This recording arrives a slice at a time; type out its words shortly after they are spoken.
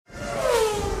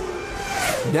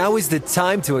Now is the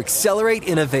time to accelerate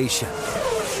innovation.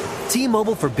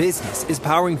 T-Mobile for Business is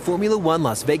powering Formula One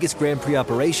Las Vegas Grand Prix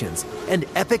operations and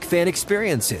epic fan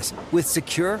experiences with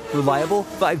secure, reliable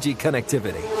 5G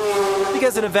connectivity.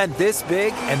 Because an event this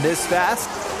big and this fast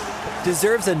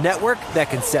deserves a network that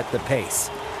can set the pace.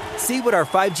 See what our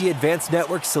 5G advanced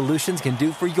network solutions can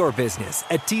do for your business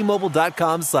at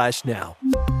T-Mobile.com/now.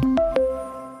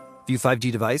 View 5G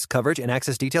device coverage and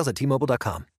access details at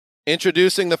T-Mobile.com.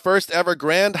 Introducing the first ever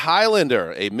Grand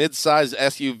Highlander, a mid-sized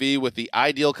SUV with the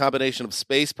ideal combination of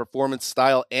space, performance,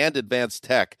 style, and advanced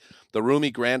tech. The roomy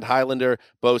Grand Highlander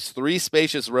boasts 3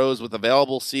 spacious rows with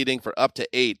available seating for up to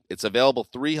 8. Its available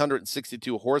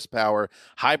 362 horsepower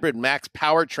hybrid max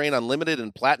powertrain, unlimited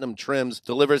and platinum trims,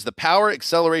 delivers the power,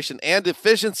 acceleration, and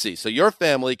efficiency so your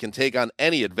family can take on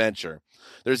any adventure.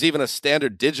 There's even a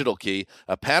standard digital key,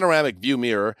 a panoramic view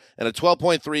mirror, and a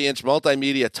 12.3-inch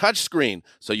multimedia touchscreen,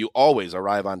 so you always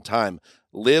arrive on time.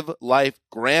 Live life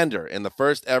grander in the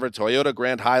first ever Toyota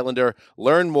Grand Highlander.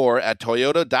 Learn more at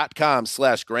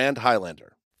toyota.com/Grand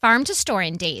Highlander. Farm to store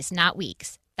in days, not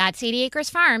weeks. That's 80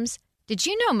 Acres Farms. Did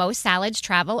you know most salads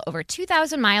travel over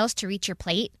 2,000 miles to reach your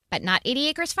plate? But not 80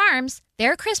 Acres Farms.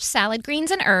 Their crisp salad greens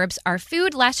and herbs are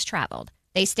food less traveled.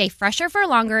 They stay fresher for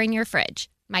longer in your fridge.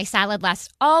 My salad lasts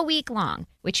all week long,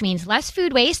 which means less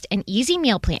food waste and easy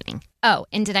meal planning. Oh,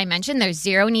 and did I mention there's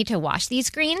zero need to wash these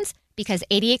greens? Because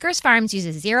 80 Acres Farms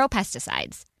uses 0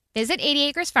 pesticides. Visit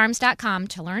 80acresfarms.com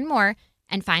to learn more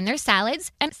and find their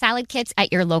salads and salad kits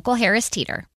at your local Harris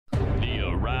Teeter. The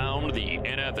Around the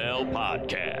NFL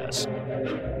podcast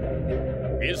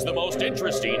is the most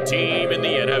interesting team in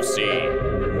the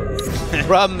NFC.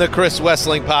 From the Chris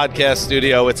Wessling podcast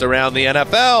studio, it's Around the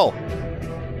NFL.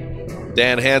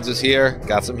 Dan Hans is here.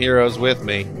 Got some heroes with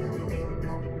me.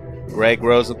 Greg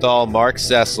Rosenthal, Mark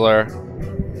Sessler.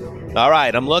 All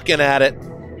right, I'm looking at it.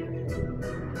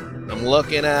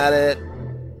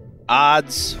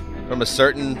 Odds from a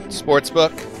certain sports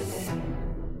book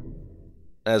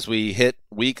as we hit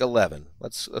week 11.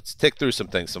 Let's tick through some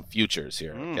things, some futures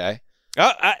here, okay?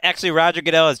 Oh, actually, Roger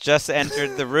Goodell has just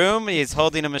entered the room. He's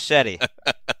holding a machete.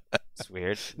 It's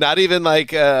weird. Not even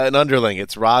like an underling.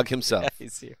 It's Rog himself. Yeah,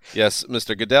 he's here. Yes,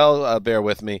 Mr. Goodell, bear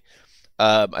with me.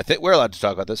 I think we're allowed to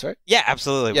talk about this, right? Yeah,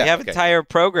 absolutely. Yeah, we have okay. entire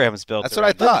programs built. That's what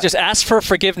I thought. Just ask for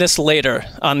forgiveness later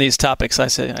on these topics, I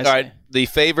say. All right, the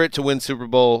favorite to win Super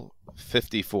Bowl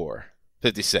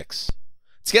 56.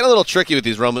 It's getting a little tricky with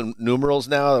these Roman numerals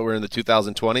now that we're in the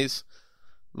 2020s.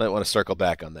 Might want to circle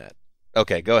back on that.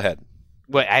 Okay, go ahead.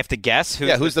 Wait, I have to guess?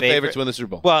 Who's the favorite to win the Super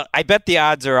Bowl? Well, I bet the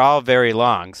odds are all very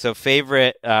long. So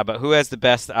favorite, but who has the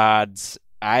best odds?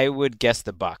 I would guess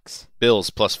the Bucks.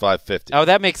 Bills plus 550. Oh,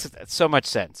 that makes so much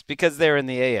sense because they're in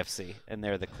the AFC and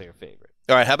they're the clear favorite.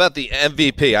 All right, how about the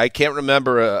MVP? I can't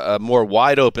remember a more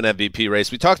wide open MVP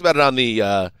race. We talked about it on the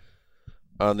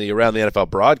Around the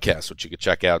NFL broadcast, which you could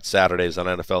check out Saturdays on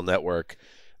NFL Network.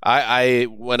 I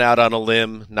went out on a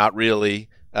limb, not really,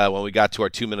 when we got to our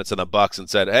 2 minutes on the Bucks and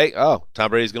said, hey, Tom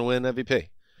Brady's going to win MVP.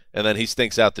 And then he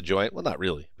stinks out the joint. Well, not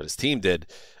really, but his team did.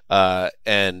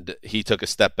 And he took a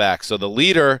step back. So the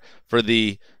leader for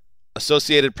the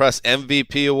Associated Press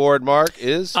MVP award, Mark,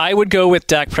 is? I would go with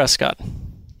Dak Prescott.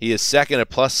 He is second at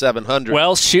plus 700.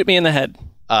 Well, shoot me in the head.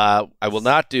 I will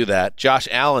not do that. Josh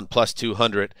Allen plus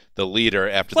 200, the leader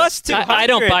after plus that. 200. I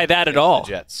don't buy that at all.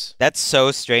 Jets. That's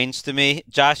so strange to me.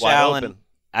 Josh Wide Allen, open.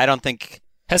 I don't think...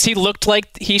 Has he looked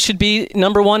like he should be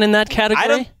number one in that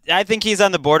category? I think he's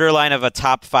on the borderline of a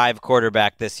top 5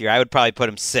 quarterback this year. I would probably put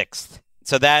him 6th.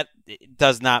 So that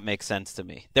does not make sense to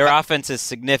me. Their offense is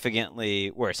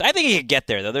significantly worse. I think he could get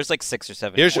there, though. There's like 6 or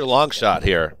 7. Here's your long shot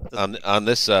here on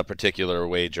this particular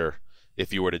wager,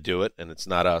 if you were to do it, and it's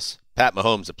not us. Pat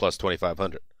Mahomes at plus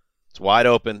 2,500. It's wide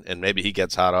open, and maybe he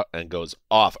gets hot and goes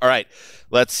off. All right,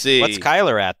 let's see. What's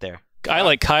Kyler at there? I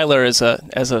like Kyler as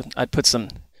a. I'd put some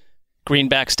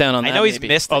greenbacks down on that. I know he's maybe,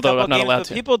 missed a although couple I'm not games, allowed but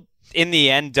to. people in the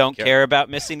end don't care about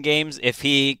missing games. If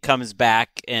he comes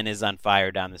back and is on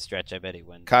fire down the stretch, I bet he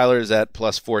wins. Kyler's at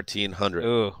plus 1,400.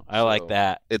 Ooh, I like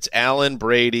that. It's Allen,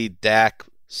 Brady, Dak,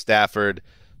 Stafford,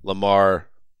 Lamar,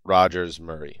 Rodgers,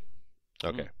 Murray.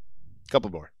 Okay,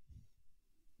 couple more.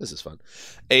 This is fun.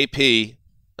 AP.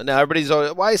 Now everybody's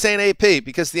always, why are you saying AP?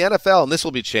 Because the NFL, and this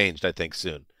will be changed, I think,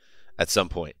 soon at some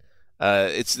point.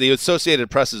 It's the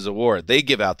Associated Press's award. They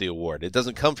give out the award. It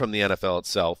doesn't come from the NFL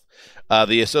itself.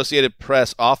 The Associated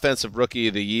Press Offensive Rookie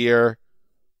of the Year,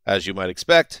 as you might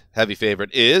expect, heavy favorite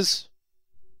is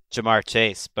Jamar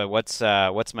Chase. But what's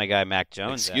my guy Mac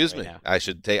Jones? Excuse me. Now? I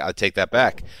take that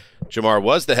back. Jamar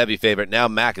was the heavy favorite. Now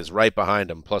Mac is right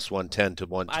behind him, plus 110 to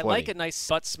 120. I like a nice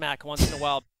butt smack once in a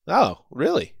while. Oh,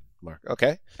 really? Mark.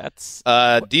 Okay. That's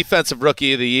Defensive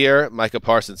Rookie of the Year, Micah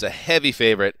Parsons, a heavy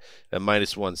favorite at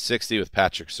 -160 with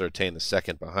Patrick Surtain the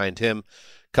second behind him.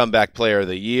 Comeback Player of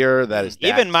the Year, that is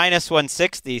Dak. even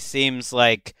 -160 seems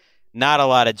like not a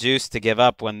lot of juice to give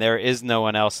up when there is no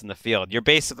one else in the field. You're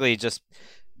basically just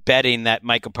betting that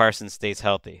Micah Parsons stays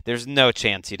healthy. There's no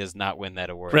chance he does not win that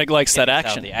award. Greg likes that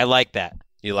action. Healthy. I like that.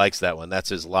 He likes that one. That's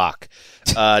his lock.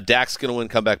 Dak's going to win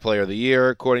Comeback Player of the Year,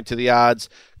 according to the odds.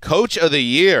 Coach of the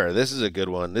Year. This is a good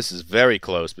one. This is very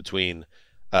close between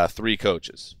three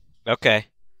coaches. Okay.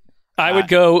 I would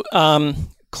go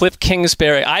Cliff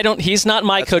Kingsbury. He's not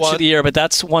my coach of the year, but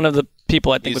that's one of the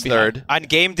people I think would be third. On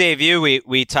Game Day View,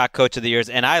 we talked Coach of the Years,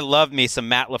 and I loved me some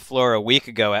Matt LaFleur a week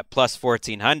ago at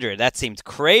 +1,400. That seemed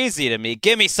crazy to me.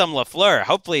 Give me some LaFleur.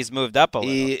 Hopefully he's moved up a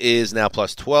little. He is now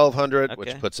 +1,200,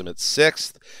 which puts him at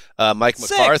sixth. Mike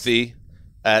McCarthy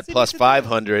at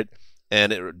 +500,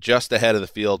 and just ahead of the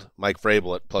field, Mike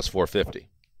Vrabel at +450.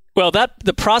 Well,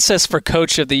 the process for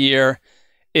Coach of the Year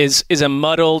is a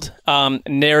muddled,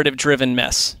 narrative-driven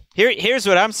mess. Here's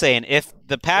what I'm saying. If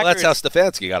the Packers, Well, that's how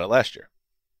Stefanski got it last year.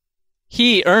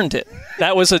 He earned it.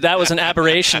 That was an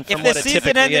aberration from if what the it season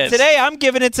typically ended is. today, I'm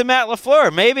giving it to Matt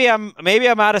LaFleur. Maybe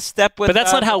I'm out of step with. But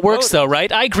that's not how it works, though, right?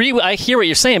 I agree. I hear what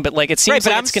you're saying, but it seems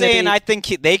like it's going to be. I think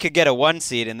they could get a 1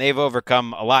 seed, and they've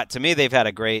overcome a lot. To me, they've had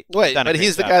a great. But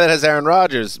he's the guy that has Aaron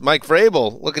Rodgers. Mike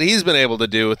Vrabel, look what he's been able to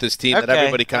do with this team that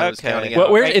everybody kind of is counting out.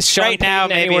 Where is Sean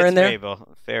Payton anywhere in there? Vrabel.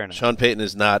 Fair enough. Sean Payton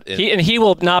is not in. He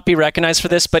will not be recognized for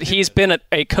this, but he's been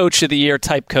a Coach of the Year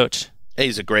type coach.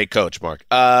 He's a great coach, Mark.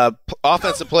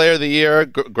 Offensive Player of the Year,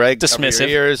 Greg.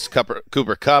 Dismissive.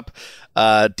 Cooper Kupp.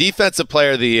 Defensive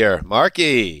Player of the Year,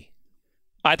 Marky.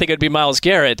 I think it'd be Myles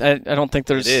Garrett. I don't think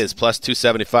there's. It is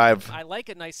 +275. I like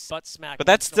a nice butt smack. But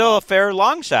that's still a fair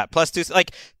long shot.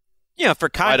 +2, for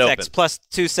context,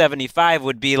 +275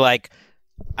 would be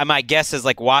my guess is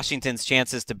Washington's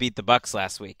chances to beat the Bucs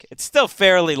last week. It's still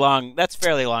fairly long. That's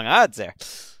fairly long odds there.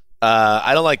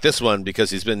 I don't like this one because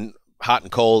he's been hot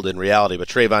and cold in reality, but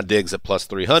Trayvon Diggs at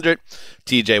 +300,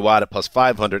 TJ Watt at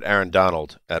 +500, Aaron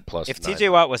Donald at +900. If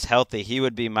TJ Watt was healthy, he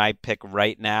would be my pick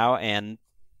right now and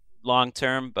long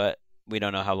term, but we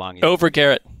don't know how long he over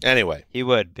Garrett. Anyway, he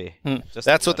would be.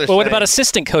 That's what they're saying. Well, what about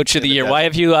Assistant Coach of the Year? Why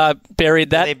have you buried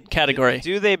that category?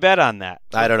 Do they bet on that?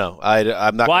 I don't know.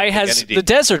 I'm not. Why has the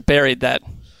Desert buried that?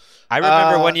 I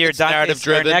remember one year Dante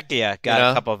narrative-driven, Scarnecchia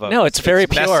got a couple of votes. No, it's very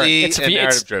pure. Messy It's and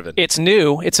narrative-driven. It's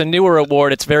new. It's a newer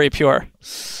award. It's very pure.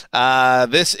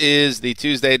 This is the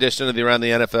Tuesday edition of the Around the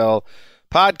NFL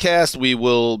podcast. We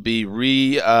will be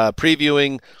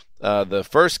previewing the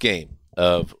first game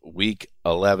of Week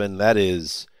 11. That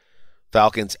is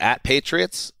Falcons at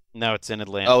Patriots. No, it's in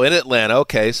Atlanta. Oh, in Atlanta.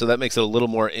 Okay, so that makes it a little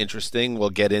more interesting. We'll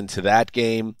get into that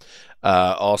game.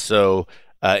 Also,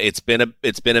 it's been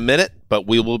a minute, but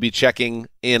we will be checking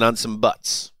in on some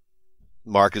butts.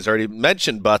 Mark has already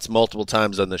mentioned butts multiple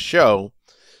times on the show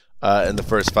in the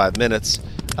first 5 minutes.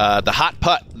 The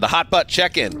hot butt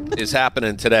check-in is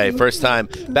happening today. First time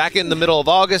back in the middle of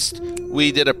August.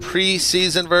 We did a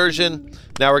preseason version.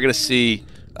 Now we're going to see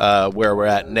where we're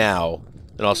at now,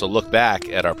 and also look back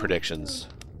at our predictions.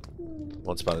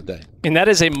 Once upon a day. And that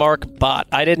is a Mark bot.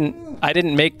 I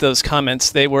didn't make those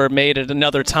comments. They were made at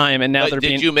another time, and now they're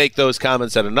being. Did you make those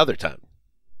comments at another time?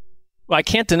 Well, I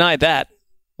can't deny that.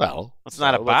 Well, it's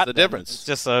not a bot. What's the difference? It's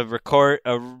just a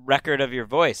record of your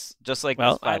voice, just like.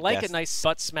 Well, this podcast. I like a nice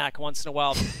butt smack once in a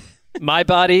while. My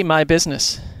body, my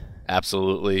business.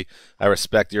 Absolutely, I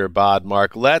respect your bod,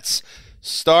 Mark. Let's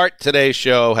start today's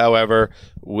show, however,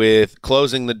 with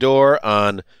closing the door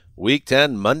on Week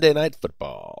 10 Monday Night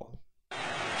Football.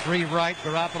 3 right,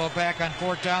 Garoppolo back on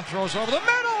 4th down, throws over the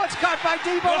middle. It's caught by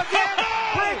Debo again.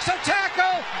 Breaks a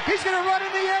tackle. He's going to run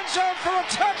in the end zone for a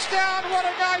touchdown. What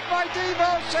a night by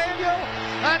Debo Samuel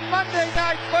on Monday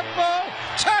Night Football.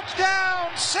 Touchdown,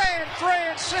 San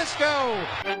Francisco.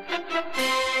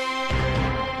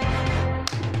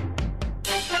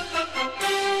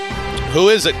 Who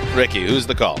is it, Ricky? Who's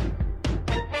the call?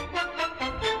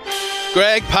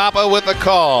 Greg Papa with the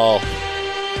call.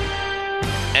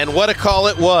 And what a call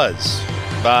it was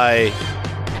by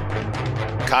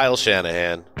Kyle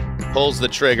Shanahan. Pulls the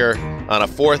trigger on a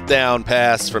 4th down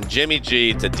pass from Jimmy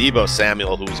G to Debo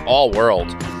Samuel, who's all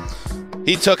world.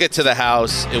 He took it to the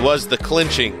house. It was the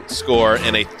clinching score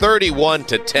in a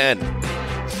 31-10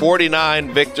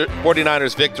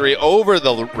 49ers victory over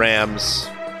the Rams.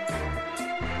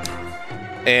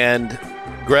 And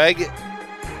Greg,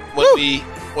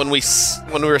 when we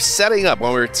were setting up,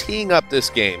 when we were teeing up this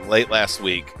game late last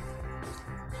week,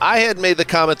 I had made the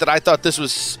comment that I thought this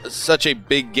was such a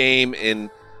big game in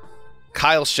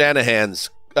Kyle Shanahan's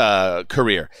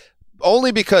career.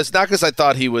 only because, not because I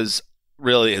thought he was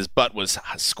really, his butt was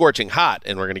scorching hot,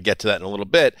 and we're going to get to that in a little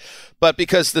bit, but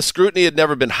because the scrutiny had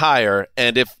never been higher,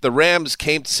 and if the Rams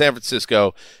came to San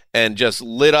Francisco and just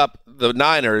lit up the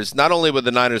Niners, not only would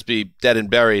the Niners be dead and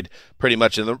buried pretty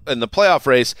much in the playoff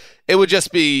race, it would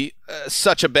just be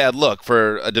such a bad look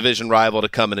for a division rival to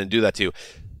come in and do that to you.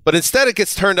 But instead it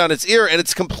gets turned on its ear, and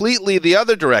it's completely the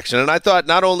other direction. And I thought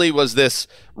not only was this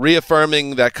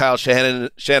reaffirming that Kyle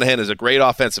Shanahan is a great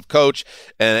offensive coach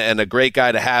and a great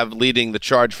guy to have leading the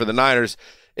charge for the Niners,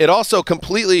 it also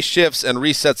completely shifts and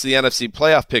resets the NFC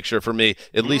playoff picture for me,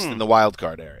 at least in the wild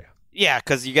card area. Yeah,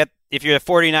 because if you're a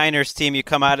 49ers team, you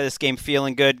come out of this game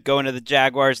feeling good, go into the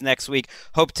Jaguars next week,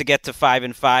 hope to get to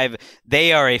 5-5.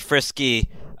 They are a frisky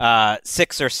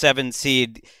 6 or 7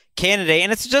 seed candidate,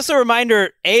 and it's just a reminder: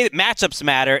 A, matchups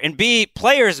matter, and B,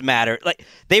 players matter. Like,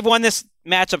 they've won this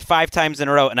matchup 5 times in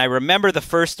a row, and I remember the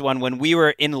first one when we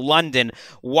were in London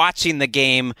watching the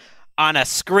game on a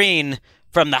screen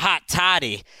from the hot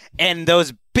toddy, and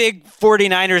those big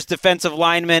 49ers defensive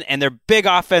linemen and their big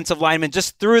offensive linemen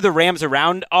just threw the Rams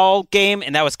around all game,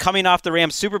 and that was coming off the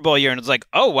Rams Super Bowl year, and it was like,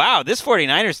 oh, wow, this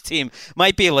 49ers team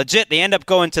might be legit. They end up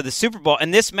going to the Super Bowl,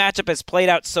 and this matchup has played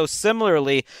out so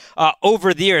similarly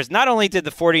over the years. Not only did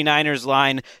the 49ers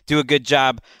line do a good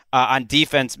job on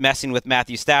defense messing with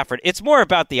Matthew Stafford, it's more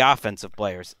about the offensive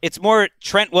players. It's more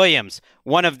Trent Williams,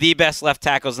 one of the best left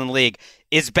tackles in the league,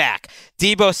 is back.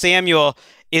 Deebo Samuel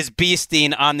is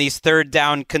beasting on these third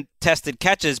down contested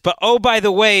catches. But, oh, by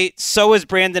the way, so is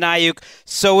Brandon Ayuk,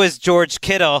 so is George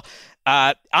Kittle.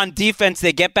 On defense,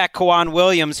 they get back Kwan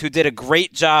Williams, who did a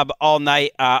great job all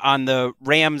night on the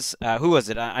Rams. Who was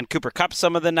it? On Cooper Kupp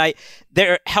some of the night.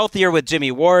 They're healthier with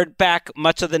Jimmy Ward back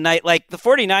much of the night. Like, the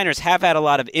 49ers have had a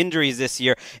lot of injuries this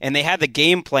year, and they had the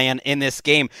game plan in this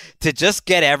game to just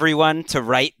get everyone to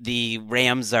write the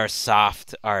Rams are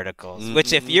soft articles,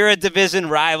 which if you're a division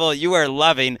rival, you are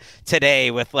loving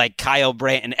today with, like, Kyle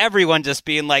Brandt and everyone just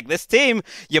being like, this team,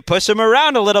 you push them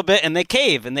around a little bit and they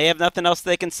cave, and they have nothing else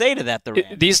they can say to that.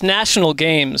 These national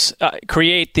games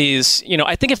create these,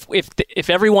 I think if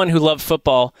everyone who loved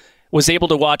football was able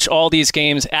to watch all these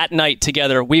games at night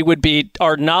together,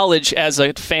 our knowledge as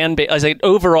a fan base, as an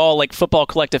overall like football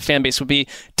collective fan base would be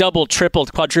doubled,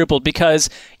 tripled, quadrupled, because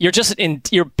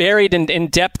you're buried in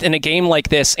depth in a game like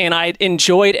this, and I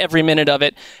enjoyed every minute of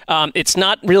it. It's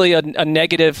not really a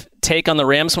negative take on the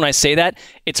Rams when I say that.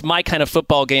 It's my kind of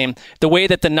football game. The way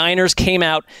that the Niners came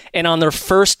out and on their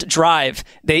first drive,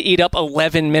 they eat up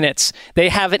 11 minutes. They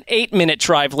have an 8-minute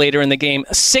drive later in the game,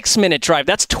 a 6-minute drive.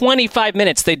 That's 25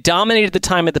 minutes. They dominated the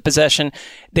time of the possession.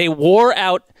 They wore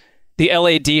out the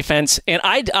LA defense. And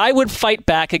I would fight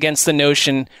back against the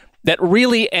notion that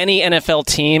really any NFL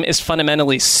team is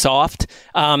fundamentally soft.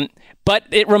 But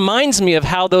it reminds me of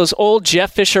how those old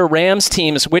Jeff Fisher Rams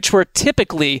teams, which were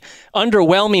typically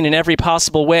underwhelming in every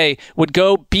possible way, would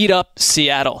go beat up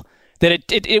Seattle. That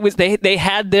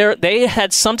they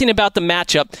had something about the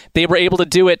matchup. They were able to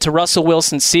do it to Russell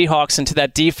Wilson's Seahawks and to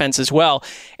that defense as well.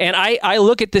 And I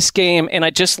look at this game and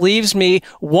it just leaves me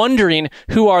wondering,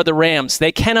 who are the Rams?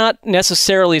 They cannot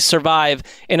necessarily survive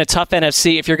in a tough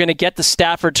NFC if you're going to get the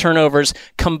Stafford turnovers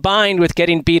combined with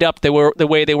getting beat up the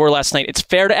way they were last night. It's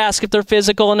fair to ask if they're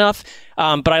physical enough,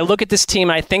 but I look at this team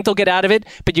and I think they'll get out of it,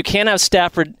 but you can't have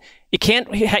Stafford. He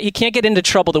can't get into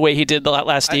trouble the way he did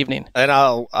last evening. And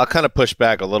I'll kind of push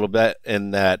back a little bit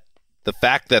in that the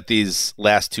fact that these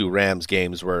last 2 Rams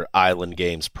games were island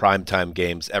games, primetime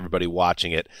games, everybody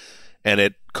watching it, and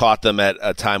it caught them at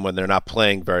a time when they're not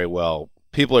playing very well.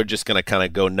 People are just going to kind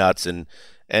of go nuts and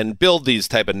build these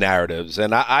type of narratives,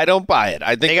 and I don't buy it.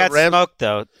 I think they got smoked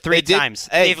though 3 times.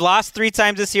 They've lost 3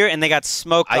 times this year, and they got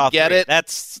smoked. I get it.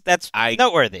 That's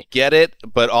noteworthy. Get it,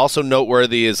 but also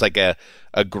noteworthy is like a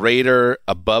greater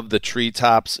above the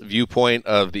treetops viewpoint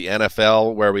of the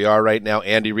NFL where we are right now.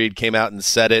 Andy Reid came out and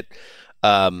said it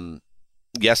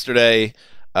yesterday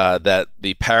that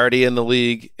the parity in the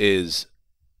league is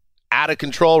out of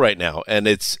control right now, and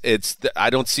it's I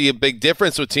don't see a big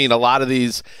difference between a lot of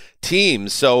these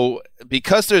teams. So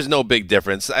because there's no big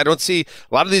difference, I don't see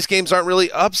a lot of these games aren't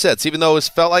really upsets, even though it's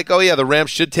felt like, oh yeah, the Rams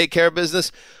should take care of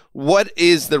business. What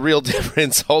is the real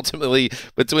difference ultimately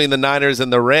between the Niners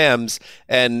and the Rams?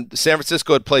 And San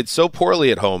Francisco had played so poorly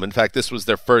at home. In fact, this was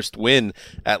their first win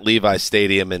at Levi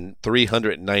Stadium in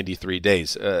 393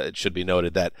 days. It should be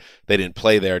noted that they didn't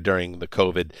play there during the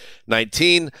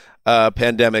COVID-19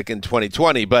 pandemic in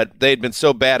 2020, but they'd been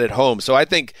so bad at home. So I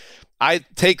think I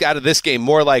take out of this game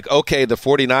more like, okay, the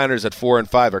 49ers at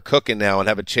 4-5 are cooking now and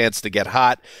have a chance to get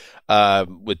hot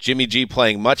with Jimmy G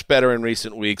playing much better in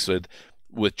recent weeks, with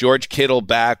with George Kittle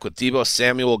back, with Deebo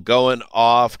Samuel going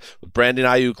off, with Brandon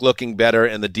Ayuk looking better,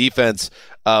 and the defense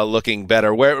looking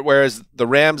better. Whereas the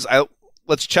Rams,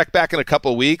 let's check back in a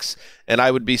couple of weeks, and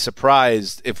I would be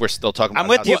surprised if we're still talking about I'm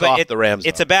with you, but the Rams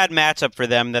it's a bad matchup for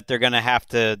them that they're going to have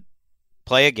to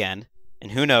play again.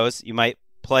 And who knows, you might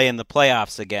play in the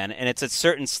playoffs again. And it's a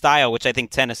certain style, which I think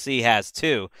Tennessee has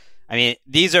too. I mean,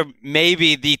 these are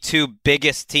maybe the two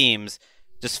biggest teams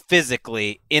just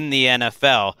physically in the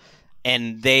NFL,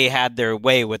 and they had their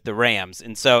way with the Rams.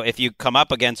 And so if you come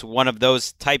up against one of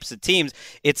those types of teams,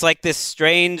 it's like this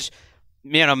strange,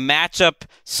 matchup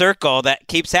circle that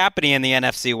keeps happening in the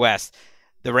NFC West.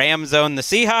 The Rams own the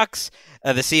Seahawks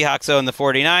own the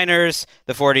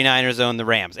 49ers own the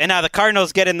Rams. And now the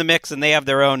Cardinals get in the mix, and they have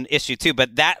their own issue too.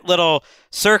 But that little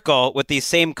circle with these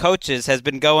same coaches has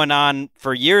been going on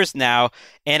for years now,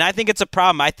 and I think it's a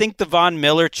problem. I think the Von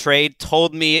Miller trade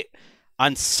told me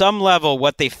on some level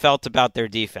what they felt about their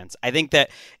defense. I think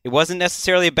that it wasn't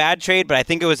necessarily a bad trade, but I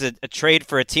think it was a trade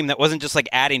for a team that wasn't just like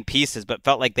adding pieces, but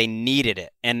felt like they needed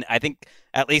it. And I think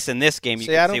at least in this game, you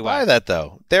can see why. I don't buy that,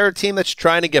 though. They're a team that's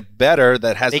trying to get better,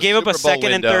 that has They gave up a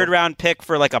second and third round pick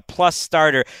for like a plus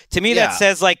starter. To me, that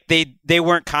says like they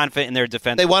weren't confident in their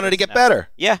defense. They wanted to get better.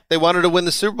 Yeah. They wanted to win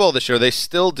the Super Bowl this year. They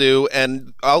still do.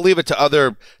 And I'll leave it to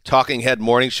other talking head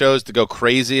morning shows to go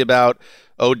crazy about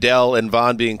Odell and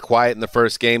Vaughn being quiet in the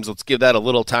first games. Let's give that a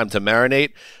little time to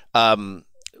marinate.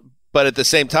 But at the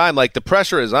same time, like, the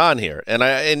pressure is on here. And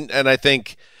I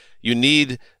think you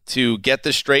need to get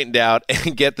this straightened out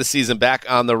and get the season back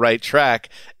on the right track.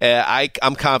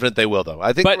 I'm confident they will, though.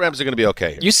 I think the Rams are going to be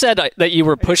okay here. You said that you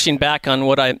were pushing back on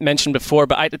what I mentioned before,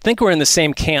 but I think we're in the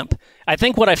same camp. I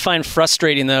think what I find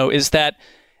frustrating, though, is that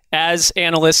as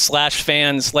analysts /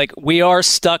 fans, like, we are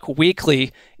stuck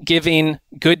weekly giving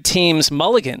good teams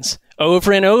mulligans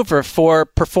over and over for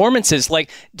performances. Like,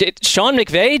 Sean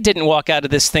McVay didn't walk out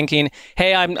of this thinking,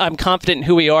 hey, I'm confident in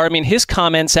who we are. I mean, his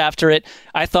comments after it,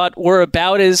 I thought, were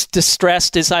about as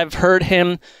distressed as I've heard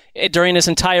him during his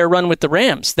entire run with the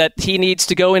Rams, that he needs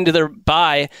to go into their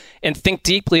bye and think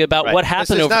deeply about what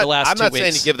happened over the last 2 weeks. I'm not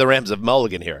saying to give the Rams a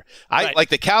mulligan here. Like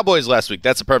the Cowboys last week,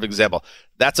 that's a perfect example.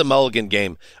 That's a mulligan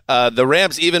game. The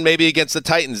Rams, even maybe against the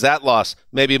Titans, that loss,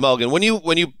 maybe a mulligan.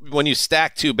 When you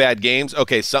stack two bad games,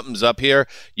 okay, something's up here.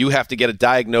 You have to get it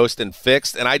diagnosed and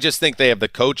fixed. And I just think they have the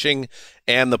coaching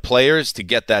and the players to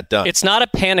get that done. It's not a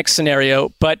panic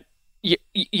scenario, but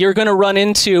you're going to run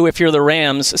into, if you're the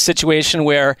Rams, a situation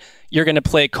where you're going to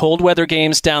play cold weather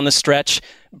games down the stretch,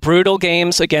 brutal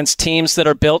games against teams that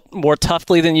are built more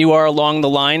toughly than you are along the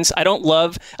lines. I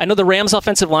know the Rams'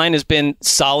 offensive line has been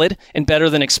solid and better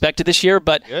than expected this year,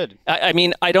 but I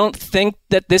mean, I don't think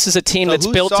that this is a team that's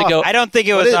built to go. I don't think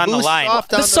it was on the line.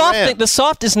 The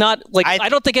soft is not like, I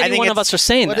don't think any one of us are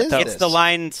saying that, though. It's the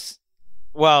lines.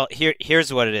 Well,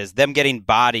 here's what it is. Them getting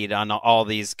bodied on all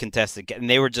these contested, and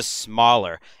they were just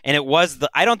smaller. And it was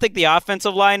I don't think the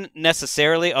offensive line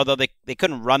necessarily, although they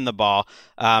couldn't run the ball.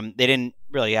 They didn't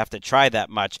really have to try that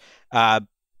much. But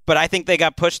I think they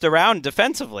got pushed around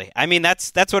defensively. I mean,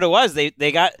 that's what it was.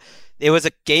 It was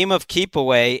a game of keep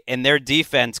away, and their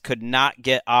defense could not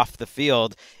get off the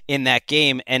field in that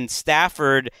game. And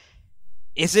Stafford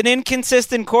is an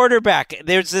inconsistent quarterback.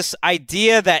 There's this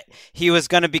idea that he was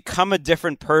going to become a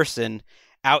different person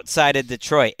outside of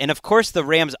Detroit. And of course, the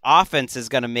Rams offense is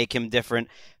going to make him different,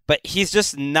 but he's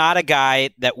just not a guy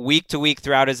that week to week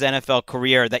throughout his NFL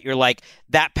career that you're like,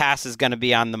 that pass is going to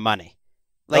be on the money.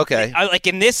 Like, okay. Like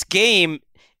in this game,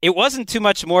 it wasn't too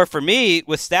much more for me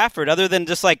with Stafford other than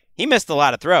just like he missed a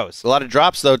lot of throws. A lot of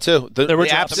drops, though, too. The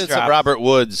absence of Robert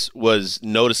Woods was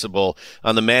noticeable.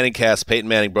 On the Manning cast, Peyton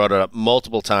Manning brought it up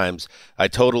multiple times. I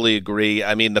totally agree.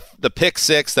 I mean, the pick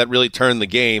six that really turned the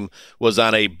game was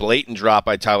on a blatant drop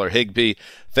by Tyler Higbee.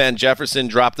 Van Jefferson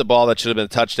dropped the ball that should have been a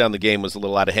touchdown. The game was a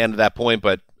little out of hand at that point,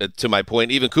 but to my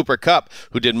point, even Cooper Kupp,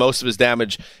 who did most of his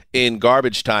damage in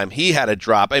garbage time, he had a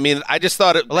drop. I mean, I just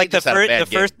thought it like he had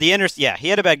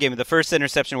a bad game. The first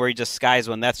interception where he just skies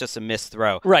one, that's just a missed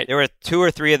throw. Right. There were 2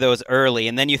 or 3 of those early,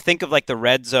 and then you think of like the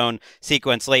red zone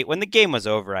sequence late when the game was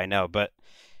over. I know, but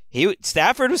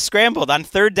Stafford was scrambled on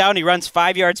third down. He runs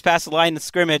 5 yards past the line of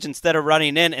scrimmage instead of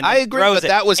running in. And I agree, but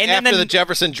that was after the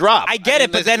Jefferson drop. I get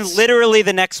it, but then literally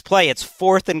the next play, it's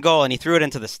 4th and goal, and he threw it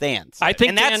into the stands.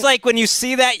 And that's like when you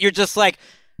see that, you're just like,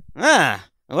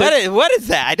 what is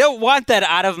that? I don't want that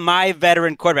out of my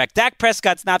veteran quarterback. Dak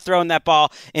Prescott's not throwing that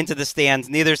ball into the stands.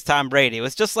 Neither's Tom Brady. It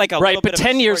was just like a little bit of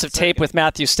 10 years of tape with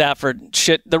Matthew Stafford,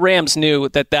 the Rams knew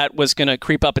that was going to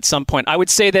creep up at some point. I would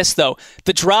say this, though.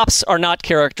 The drops are not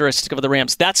characteristic of the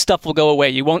Rams. That stuff will go away.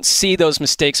 You won't see those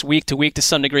mistakes week to week to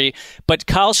some degree. But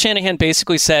Kyle Shanahan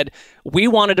basically said, We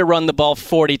wanted to run the ball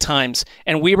 40 times,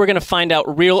 and we were going to find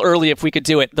out real early if we could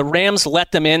do it. The Rams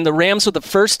let them in. The Rams were the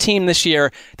first team this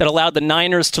year that allowed the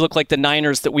Niners to look like the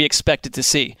Niners that we expected to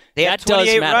see. They had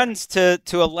 28 runs to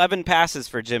 11 passes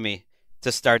for Jimmy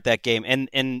to start that game.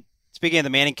 And speaking of the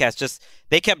Manning cast, just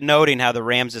they kept noting how the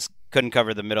Rams just couldn't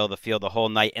cover the middle of the field the whole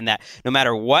night, and that no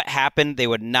matter what happened, they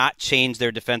would not change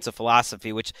their defensive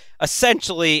philosophy, which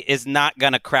essentially is not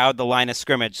going to crowd the line of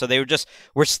scrimmage. So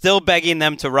we're still begging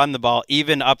them to run the ball,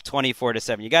 even up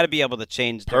 24-7. You got to be able to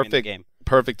change during the game.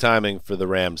 Perfect timing for the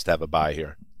Rams to have a bye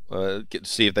here.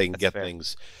 See if they can get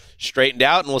things straightened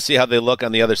out, and we'll see how they look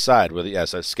on the other side. With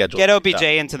a schedule. Get OBJ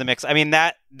into the mix. I mean,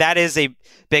 that is a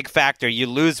big factor. You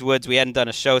lose Woods. We hadn't done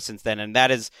a show since then, and that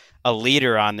is a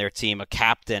leader on their team, a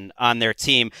captain on their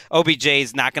team. OBJ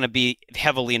is not going to be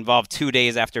heavily involved 2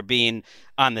 days after being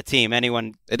on the team.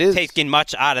 Anyone taking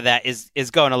much out of that is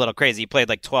going a little crazy. He played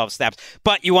like 12 snaps,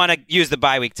 but you want to use the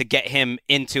bye week to get him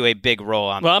into a big role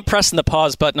on. Well, I'm pressing the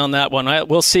pause button on that one.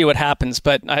 We'll see what happens,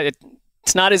 but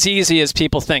it's not as easy as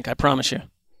people think. I promise you.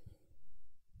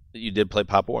 You did play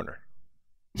Pop Warner.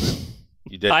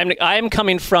 You did. I'm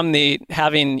coming from the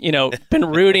having been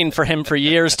rooting for him for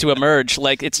years to emerge.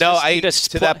 Like it's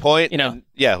to that point.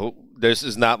 This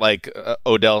is not like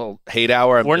Odell hate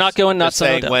hour. We're not going nuts on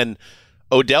Odell. When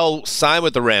Odell signed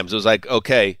with the Rams, it was like,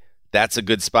 okay, that's a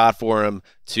good spot for him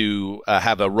to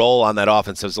have a role on that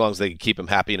offense as long as they can keep him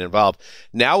happy and involved.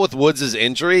 Now with Woods'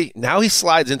 injury, now he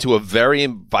slides into a very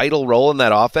vital role in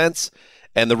that offense.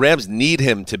 And the Rams need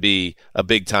him to be a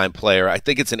big-time player. I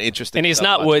think it's an interesting. And he's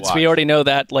not Woods. We already know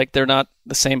that. Like, they're not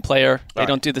the same player. They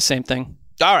don't do the same thing.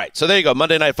 All right. So there you go.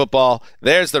 Monday Night Football.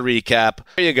 There's the recap.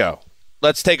 There you go.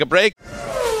 Let's take a break.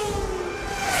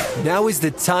 Now is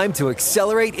the time to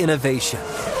accelerate innovation.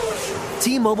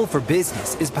 T-Mobile for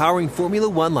Business is powering Formula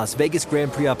One Las Vegas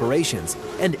Grand Prix operations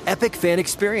and epic fan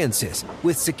experiences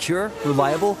with secure,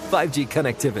 reliable 5G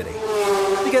connectivity.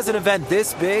 Because an event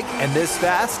this big and this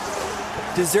fast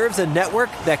deserves a network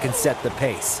that can set the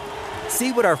pace.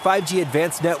 See what our 5G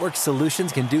advanced network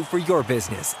solutions can do for your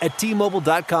business at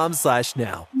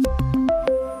T-Mobile.com/now.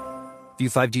 View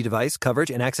 5G device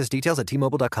coverage and access details at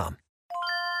T-Mobile.com.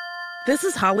 This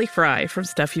is Holly Fry from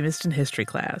Stuff You Missed in History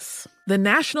class. The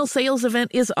national sales event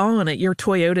is on at your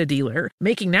Toyota dealer,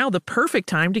 making now the perfect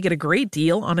time to get a great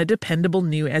deal on a dependable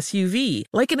new SUV,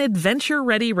 like an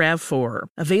adventure-ready RAV4.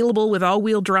 Available with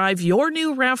all-wheel drive, your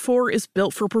new RAV4 is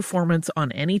built for performance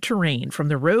on any terrain, from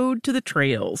the road to the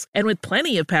trails. And with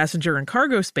plenty of passenger and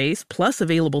cargo space, plus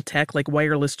available tech like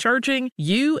wireless charging,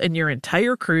 you and your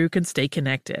entire crew can stay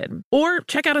connected. Or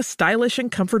check out a stylish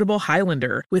and comfortable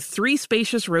Highlander with 3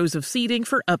 spacious rows of seating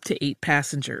for up to 8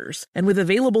 passengers. And with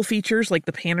available features like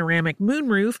the panoramic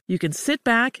moonroof, you can sit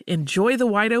back, enjoy the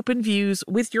wide open views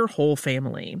with your whole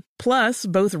family. Plus,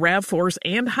 both RAV4s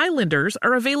and Highlanders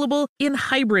are available in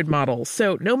hybrid models,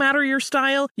 so no matter your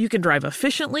style, you can drive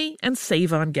efficiently and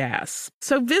save on gas.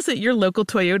 So visit your local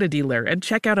Toyota dealer and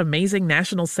check out amazing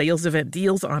national sales event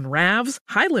deals on RAVs,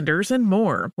 Highlanders, and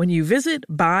more when you visit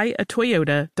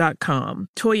buyatoyota.com.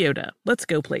 Toyota, let's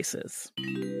go places.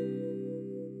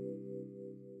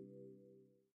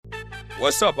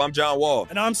 What's up? I'm John Wall.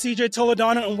 And I'm CJ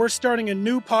Toledano, and we're starting a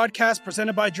new podcast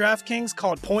presented by DraftKings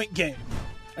called Point Game.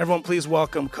 Everyone, please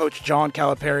welcome Coach John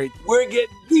Calipari. We're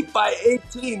getting beat by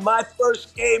 18. My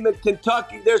first game in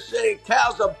Kentucky, they're saying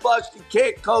Cal's a bust. He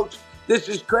can't coach. This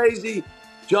is crazy.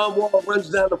 John Wall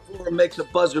runs down the floor and makes a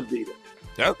buzzer beater.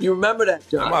 Yep. You remember that,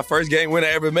 John? That's my first game win I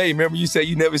ever made. Remember you said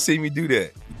you never seen me do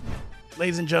that.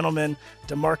 Ladies and gentlemen,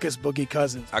 DeMarcus Boogie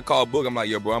Cousins. I called Boog. I'm like,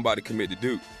 yo, bro, I'm about to commit to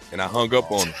Duke. And I hung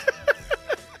up on him.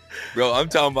 Bro, I'm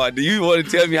talking about, do you want to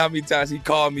tell me how many times he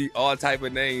called me all type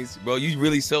of names? Bro, you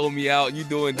really sold me out. You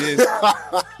doing this.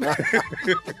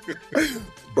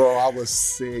 Bro, I was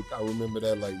sick. I remember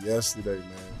that like yesterday,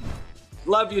 man.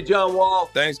 Love you, John Wall.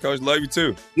 Thanks, Coach. Love you,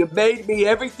 too. You made me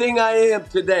everything I am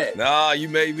today. Nah, you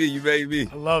made me. You made me.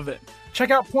 I love it. Check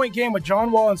out Point Game with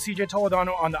John Wall and CJ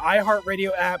Toledano on the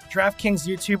iHeartRadio app, DraftKings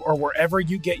YouTube, or wherever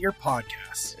you get your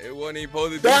podcasts. It wasn't even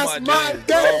supposed to be That's my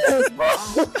dance,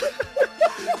 bro.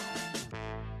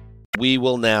 We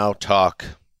will now talk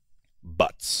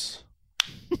butts.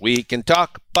 We can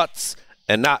talk butts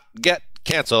and not get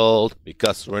canceled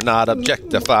because we're not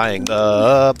objectifying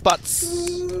the butts.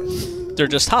 They're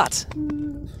just hot.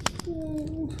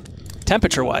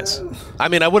 Temperature-wise. I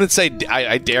mean, I wouldn't say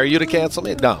I dare you to cancel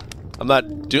me. No. I'm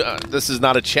not. This is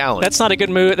not a challenge. That's not a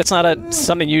good move. That's not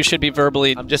something you should be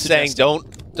verbally. I'm just suggesting. saying,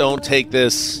 don't take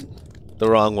this the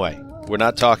wrong way. We're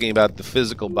not talking about the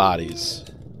physical bodies,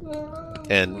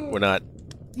 and we're not.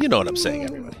 You know what I'm saying,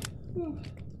 everybody.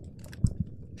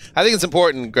 I think it's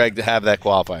important, Greg, to have that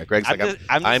qualifier. Greg's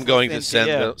I'm going to send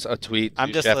a tweet to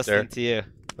I'm just Schefter. Listening to you.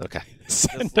 Okay.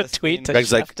 Send a tweet to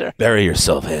Greg's Schefter. like, bury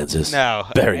yourself, Hanses. No.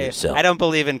 Bury yourself. I don't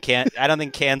believe in I don't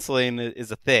think canceling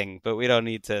is a thing, but we don't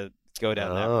need to go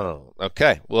down that road.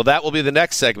 Okay. Well, that will be the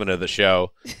next segment of the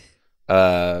show.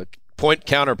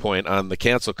 Counterpoint on the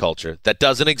cancel culture that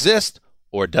doesn't exist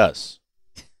or does.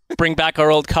 Bring back our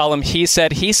old column, He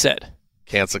Said, He Said.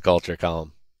 Cancel culture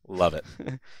column. Love it.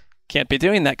 Can't be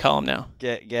doing that column now.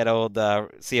 Get old.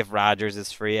 See if Rodgers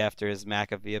is free after his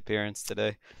McAfee appearance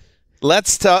today.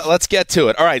 Let's get to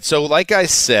it. All right. So, like I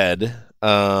said,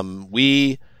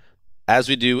 we, as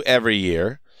we do every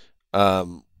year,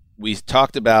 we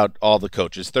talked about all the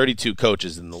coaches, 32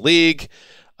 coaches in the league.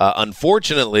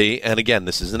 Unfortunately, and again,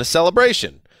 this isn't a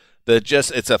celebration.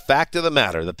 It's a fact of the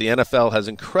matter that the NFL has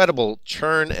incredible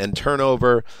churn and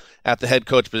turnover at the head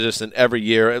coach position every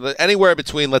year, anywhere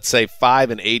between, let's say,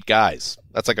 5 and 8 guys.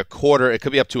 That's like a quarter. It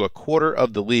could be up to a quarter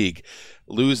of the league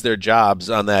lose their jobs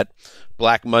on that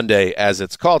Black Monday, as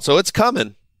it's called. So it's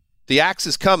coming. The axe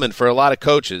is coming for a lot of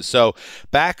coaches. So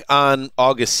back on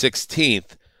August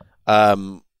 16th,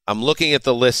 I'm looking at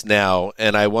the list now,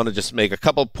 and I want to just make a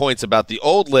couple points about the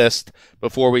old list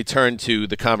before we turn to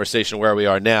the conversation where we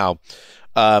are now.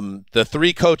 The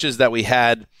 3 coaches that we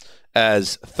had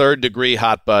as third-degree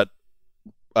hot butt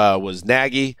was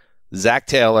Nagy, Zach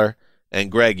Taylor, and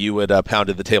Greg, you would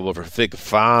pounded the table for Vic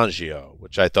Fangio,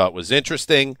 which I thought was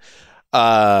interesting.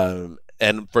 And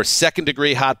for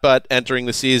second-degree hot butt entering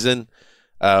the season,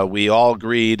 we all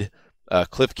agreed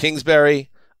Cliff Kingsbury.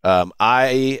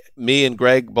 Me and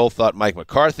Greg both thought Mike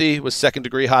McCarthy was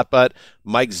second-degree hot butt.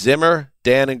 Mike Zimmer,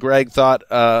 Dan and Greg thought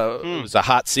it was a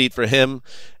hot seat for him.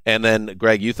 And then,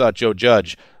 Greg, you thought Joe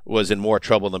Judge was in more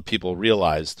trouble than people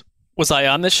realized. Was I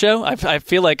on this show? I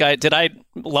feel like did I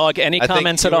log any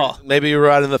comments at all? Maybe you were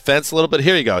out on the fence a little bit.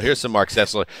 Here you go. Here's some Mark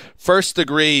Sessler. First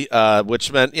degree,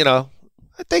 which meant,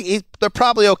 I think they're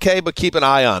probably okay, but keep an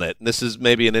eye on it. And this is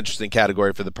maybe an interesting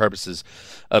category for the purposes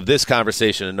of this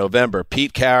conversation in November.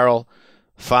 Pete Carroll,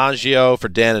 Fangio for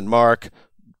Dan and Mark.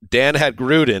 Dan had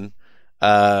Gruden,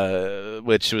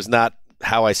 which was not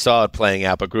how I saw it playing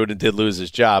out, but Gruden did lose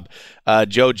his job.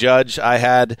 Joe Judge, I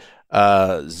had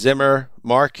Zimmer.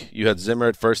 Mark, you had Zimmer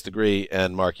at first degree,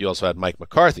 and Mark, you also had Mike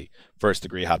McCarthy, first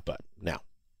degree hot butt. Now,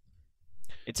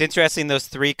 it's interesting, those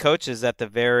 3 coaches at the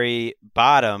very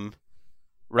bottom.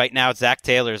 Right now, Zach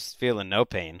Taylor's feeling no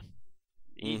pain.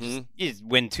 You just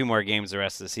win 2 more games the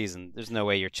rest of the season. There's no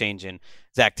way you're changing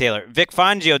Zach Taylor. Vic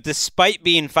Fangio, despite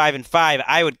being 5-5,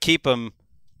 I would keep him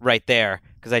right there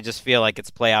because I just feel like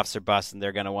it's playoffs or bust, and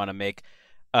they're going to want to make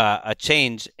a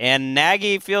change. And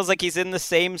Nagy feels like he's in the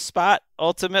same spot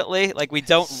ultimately. Like, we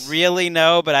don't really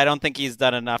know, but I don't think he's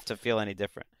done enough to feel any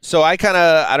different. So I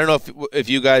don't know if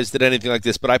you guys did anything like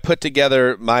this, but I put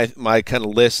together my kind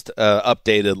of list,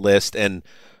 updated list, and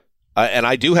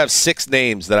I do have 6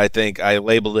 names that I think I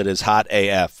labeled it as hot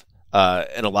AF,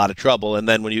 in a lot of trouble. And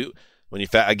then when you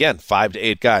again, 5 to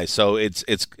 8 guys, so it's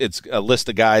a list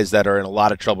of guys that are in a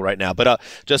lot of trouble right now. But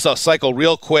I'll cycle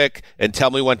real quick and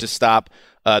tell me when to stop.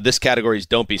 This category is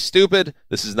don't be stupid.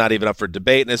 This is not even up for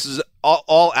debate, and this is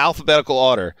all alphabetical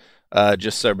order.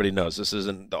 Just so everybody knows, this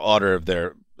isn't the order of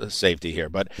their safety here.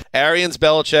 But Arians,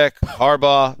 Belichick,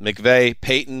 Harbaugh, McVay,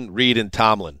 Peyton, Reed, and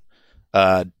Tomlin.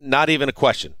 Not even a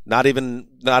question. Not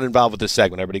involved with this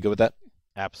segment. Everybody good with that?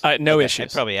 Absolutely. No issues.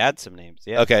 I'd probably add some names.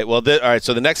 Yeah. Okay. Well, all right.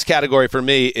 So the next category for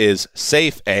me is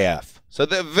safe AF. So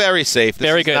they're very safe. This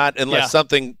very is good. Not unless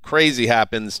something crazy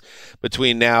happens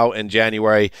between now and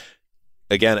January.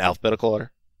 Again, alphabetical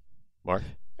order. Mark.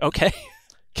 Okay.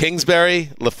 Kingsbury,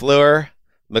 LaFleur,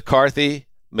 McCarthy,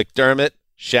 McDermott,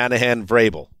 Shanahan,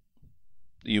 Vrabel.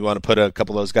 You want to put a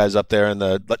couple of those guys up there and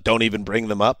don't even bring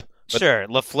them up? Sure.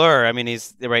 LaFleur, I mean,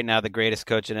 he's right now the greatest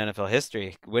coach in NFL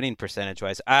history, winning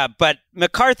percentage-wise. But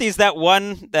McCarthy's that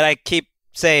one that I keep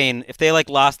saying, if they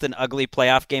lost an ugly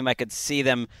playoff game, I could see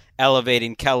them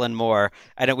elevating Kellen Moore.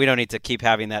 We don't need to keep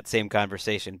having that same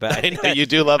conversation, but I think you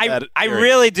do love that. I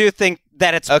really do think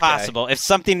that it's possible. If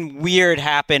something weird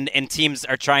happened and teams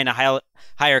are trying to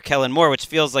hire Kellen Moore, which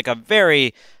feels like a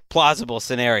very plausible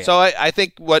scenario. So I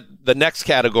think what the next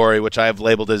category, which I have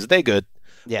labeled as they good,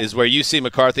 is where you see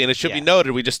McCarthy, and it should be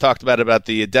noted, we just talked about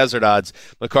the desert odds.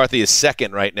 McCarthy is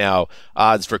second right now,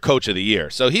 odds for coach of the year.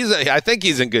 So I think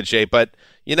he's in good shape, but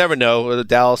you never know.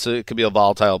 Dallas, it could be a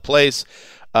volatile place.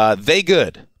 They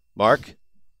good. Mark?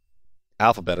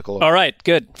 Alphabetical. All right,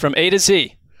 good. From A to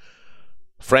Z.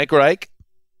 Frank Reich,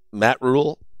 Matt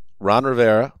Rule, Ron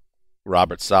Rivera,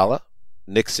 Robert Saleh,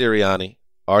 Nick Sirianni,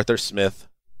 Arthur Smith,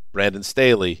 Brandon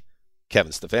Staley,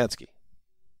 Kevin Stefanski.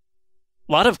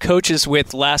 A lot of coaches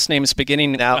with last names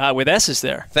beginning with S's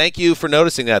there. Thank you for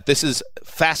noticing that. This is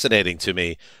fascinating to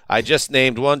me. I just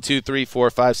named 1, 2, 3,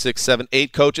 4, 5, 6, 7,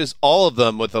 8 coaches, all of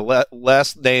them with a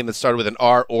last name that started with an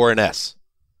R or an S.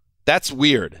 That's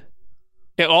weird.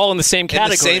 Yeah, all in the same category. In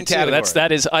the same category.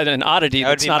 That is an oddity. That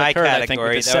would that's be not my occurred, category.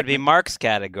 I think, that would be Mark's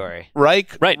category.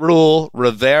 Reich, Rule,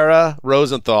 Rivera,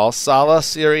 Rosenthal, Sala,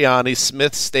 Sirianni,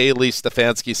 Smith, Staley,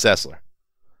 Stefanski, Sessler.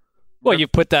 Well, you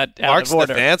put that out Mark of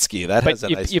order. Stefanski, that has a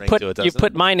nice ring to it, doesn't You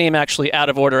put it? my name actually out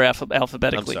of order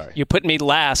alphabetically. I'm sorry. You put me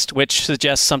last, which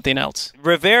suggests something else.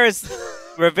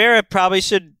 Rivera probably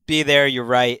should be there, you're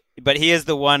right. But he is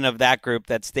the one of that group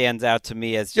that stands out to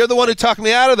me as... You're the one who talked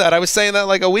me out of that. I was saying that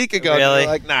like a week ago. Really? You're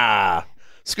like, nah,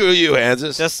 screw you,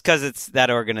 Hanses. Just because it's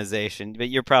that organization. But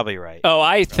you're probably right. Oh,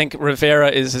 I think Rivera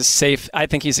is as safe. I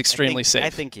think he's extremely safe. I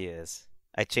think he is.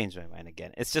 I changed my mind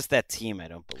again. It's just that team I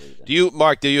don't believe in.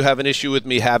 Do you have an issue with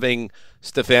me having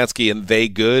Stefanski and they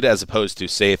good as opposed to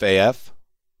safe AF?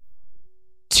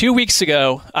 2 weeks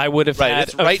ago, I would have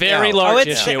had a very large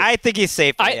issue. I think he's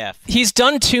safe AF. He's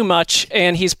done too much,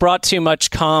 and he's brought too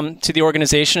much calm to the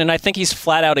organization, and I think he's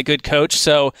flat out a good coach.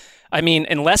 So, I mean,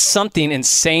 unless something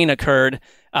insane occurred,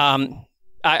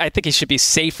 I think he should be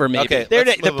safer maybe.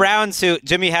 Okay, the Browns,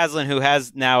 Jimmy Haslam, who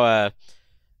has now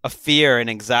a fear and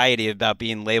anxiety about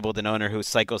being labeled an owner who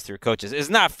cycles through coaches, is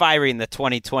not firing the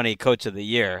 2020 Coach of the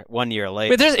Year 1 year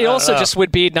later. But it also just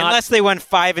would be not... Unless they went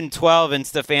 5-12 and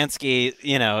Stefanski,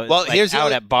 here's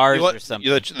out at bars or something.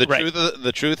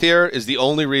 The truth here is the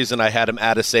only reason I had him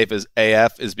at as safe as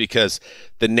AF is because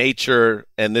the nature,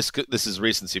 and this is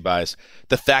recency bias,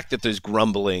 the fact that there's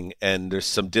grumbling and there's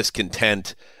some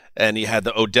discontent, and you had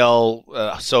the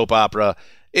Odell soap opera.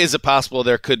 Is it possible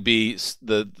there could be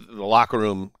the locker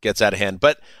room gets out of hand?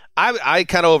 But I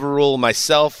kind of overrule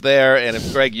myself there. And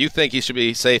if, Greg, you think he should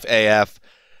be safe AF,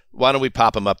 why don't we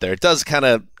pop him up there? It does kind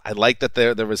of – I like that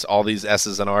there was all these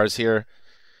S's and R's here.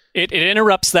 It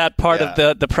interrupts that part of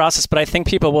the process, but I think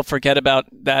people will forget about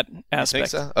that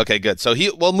aspect. You think so? Okay, good. So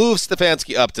we'll move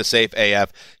Stefanski up to safe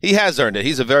AF. He has earned it.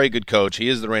 He's a very good coach. He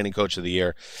is the reigning coach of the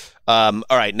year. All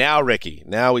right, now, Ricky.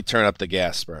 Now we turn up the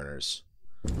gas burners.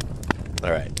 All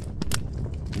right.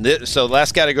 So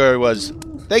last category was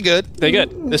they good. They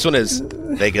good. This one is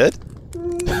they good.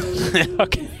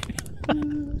 Okay.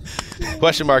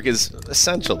 Question mark is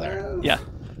essential there. Yeah.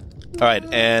 All right,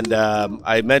 and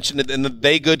I mentioned it in the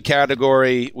they good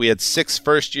category. We had 6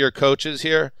 first-year coaches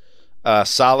here: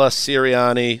 Sala,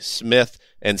 Sirianni, Smith,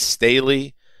 and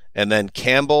Staley, and then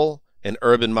Campbell and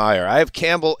Urban Meyer. I have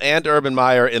Campbell and Urban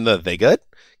Meyer in the they good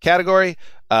category.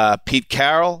 Pete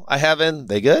Carroll I have in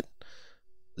they good.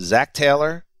 Zach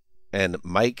Taylor and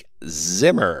Mike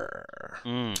Zimmer.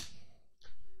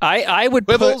 I would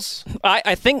Wibbles.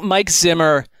 I think Mike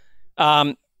Zimmer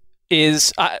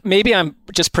is maybe I'm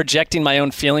just projecting my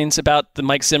own feelings about the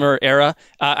Mike Zimmer era.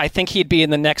 I think he'd be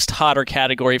in the next hotter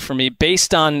category for me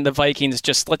based on the Vikings.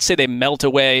 Just let's say they melt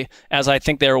away as I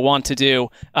think they want to do.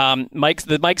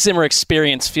 The Mike Zimmer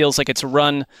experience feels like it's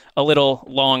run a little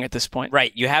long at this point.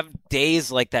 Right. You have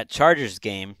days like that Chargers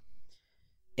game.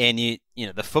 And the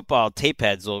football tape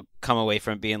heads will come away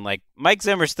from being like, Mike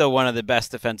Zimmer's still one of the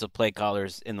best defensive play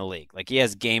callers in the league. Like, he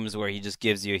has games where he just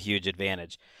gives you a huge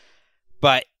advantage.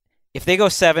 But if they go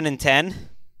 7-10,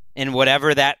 and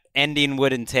whatever that ending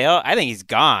would entail, I think he's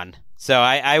gone. So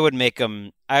I would make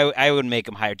him. I would make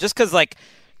him higher, just because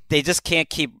they just can't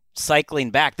keep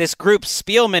cycling back. This group,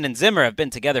 Spielman and Zimmer, have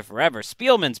been together forever.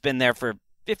 Spielman's been there for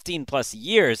 15 plus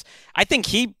years. I think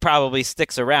he probably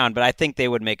sticks around, but I think they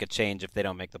would make a change if they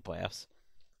don't make the playoffs.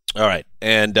 All right.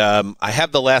 And I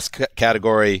have the last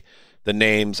category, the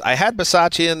names. I had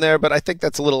Bisaccia in there, but I think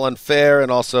that's a little unfair,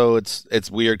 and also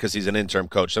it's weird because he's an interim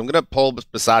coach. So I'm going to pull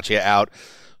Bisaccia out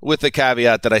with the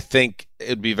caveat that I think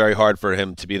it'd be very hard for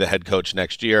him to be the head coach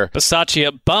next year.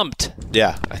 Bisaccia bumped.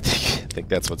 Yeah, I think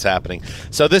that's what's happening.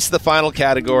 So this is the final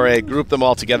category. I grouped them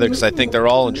all together because I think they're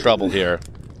all in trouble here.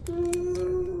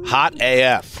 Hot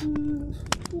AF. A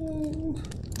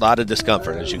lot of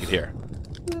discomfort, as you can hear.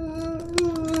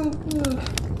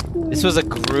 This was a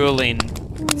grueling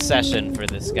session for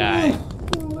this guy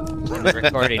in the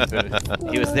recording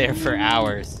booth. He was there for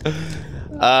hours.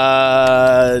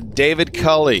 David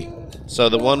Culley. So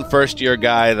the one first-year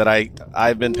guy that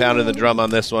I've been pounding the drum on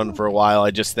this one for a while.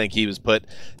 I just think he was put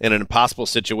in an impossible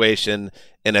situation,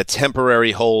 in a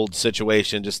temporary hold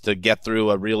situation, just to get through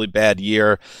a really bad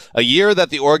year. A year that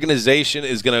the organization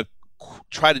is going to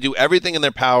try to do everything in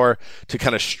their power to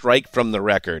kind of strike from the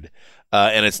record.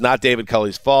 And it's not David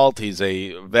Culley's fault. He's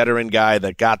a veteran guy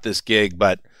that got this gig,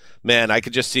 but man, I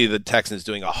could just see the Texans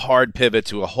doing a hard pivot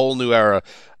to a whole new era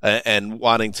and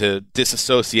wanting to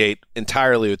disassociate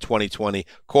entirely with 2020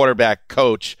 quarterback,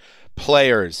 coach,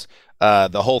 players,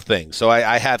 the whole thing. So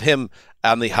I have him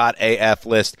on the hot AF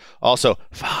list. Also,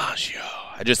 Fangio.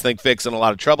 I just think Vic's in a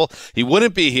lot of trouble. He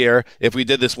wouldn't be here if we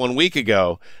did this 1 week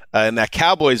ago. In that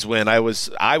Cowboys win, I was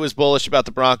bullish about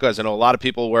the Broncos. I know a lot of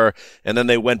people were, and then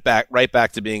they went right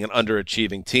back to being an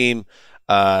underachieving team.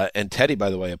 And Teddy, by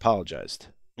the way, apologized.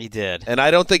 He did. And I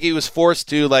don't think he was forced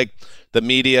to. Like, the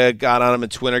media got on him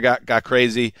and Twitter got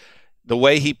crazy. The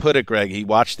way he put it, Greg, he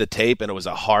watched the tape, and it was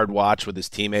a hard watch with his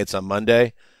teammates on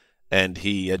Monday, and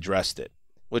he addressed it,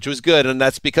 which was good, and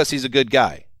that's because he's a good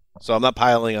guy. So I'm not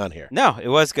piling on here. No, it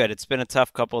was good. It's been a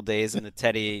tough couple of days in the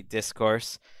Teddy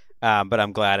discourse, but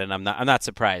I'm glad, and I'm not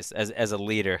surprised as a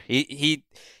leader. He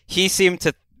seemed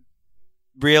to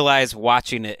realize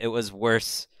watching it was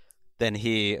worse than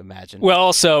he imagined. Well,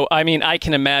 also, I mean, I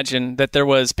can imagine that there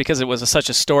was, because it was such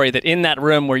a story, that in that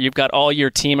room where you've got all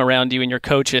your team around you and your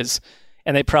coaches,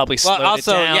 and they probably slowed it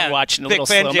down, watching a little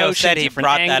slow motion, said he different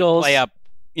brought angles. That play up,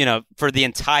 for the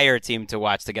entire team to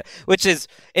watch together. It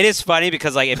is funny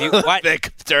because, like, if you watch,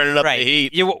 turning up the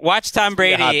heat, you watch Tom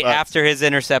Brady after his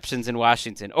interceptions in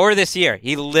Washington or this year,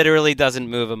 he literally doesn't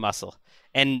move a muscle,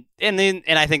 and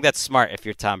I think that's smart if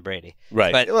you're Tom Brady,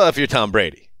 right? But, well, if you're Tom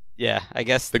Brady. Yeah, I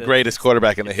guess the greatest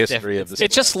quarterback in the history of the sport.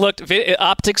 It just looked,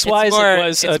 optics-wise, it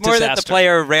was a disaster. It's more that the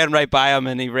player ran right by him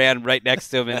and he ran right next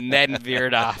to him and then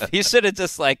veered off. He should have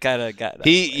just kind of got.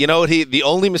 The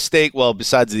only mistake, well,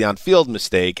 besides the on-field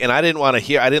mistake, and I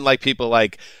didn't like people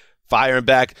like firing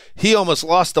back. He almost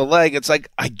lost a leg. It's like,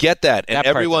 I get that, and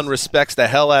everyone respects the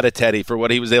hell out of Teddy for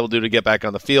what he was able to do to get back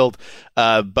on the field.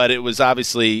 But it was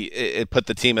obviously it put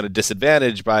the team at a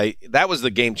disadvantage that was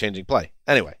the game-changing play.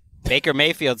 Anyway. Baker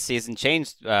Mayfield's season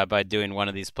changed by doing one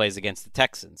of these plays against the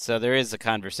Texans. So there is a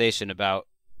conversation about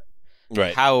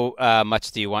how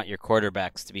much do you want your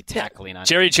quarterbacks to be tackling on.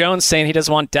 Jerry Jones saying he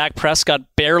doesn't want Dak Prescott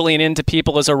barreling into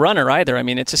people as a runner either. I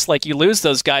mean, it's just like you lose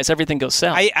those guys, everything goes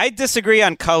south. I disagree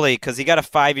on Culley because he got a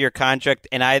 5-year contract,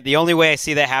 and the only way I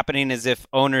see that happening is if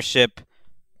ownership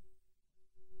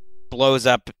blows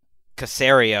up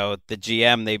Caserio, the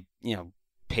GM. They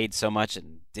paid so much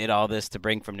and did all this to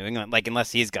bring from New England,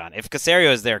 unless he's gone. If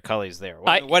Caserio is there, Culley's there.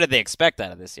 What did they expect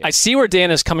out of this year? I see where Dan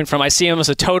is coming from. I see him as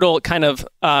a total kind of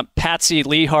Patsy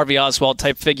Lee Harvey Oswald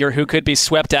type figure who could be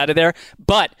swept out of there.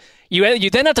 But you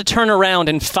then have to turn around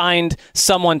and find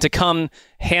someone to come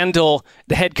handle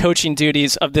the head coaching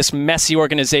duties of this messy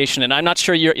organization. And I'm not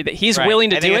sure he's willing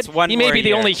to do it. He may be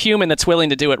the only human that's willing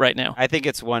to do it right now. I think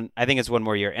it's one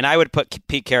more year. And I would put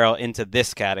Pete Carroll into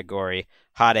this category,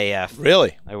 hot AF.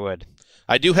 Really? I would.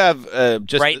 I do have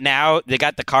right now. They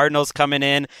got the Cardinals coming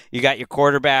in. You got your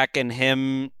quarterback and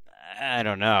him. I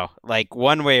don't know,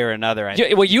 one way or another.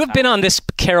 You have been on this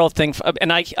Carroll thing,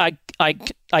 and I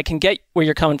can get where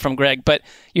you're coming from, Greg. But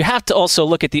you have to also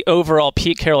look at the overall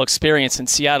Pete Carroll experience in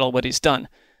Seattle. What he's done.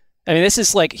 I mean, this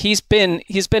is he's been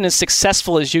as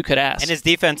successful as you could ask. And his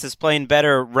defense is playing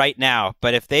better right now.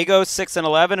 But if they go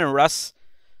 6-11 and Russ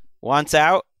wants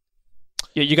out,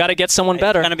 you got to get someone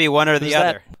better. It's going to be one or the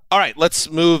other. All right, let's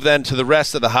move then to the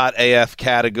rest of the hot AF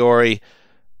category.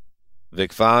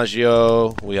 Vic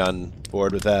Fangio, we on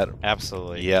board with that?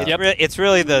 Absolutely. Yeah. It's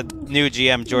really the new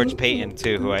GM, George Payton,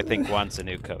 too, who I think wants a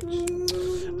new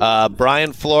coach.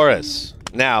 Brian Flores.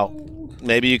 Now,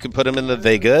 maybe you could put him in the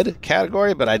they good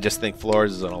category, but I just think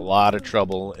Flores is in a lot of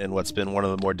trouble in what's been one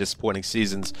of the more disappointing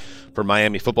seasons for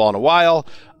Miami football in a while.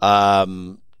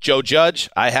 Joe Judge,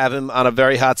 I have him on a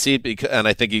very hot seat, and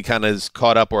I think he kind of is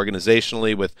caught up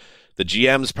organizationally with the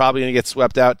GM's probably going to get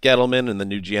swept out, Gettleman, and the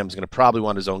new GM's going to probably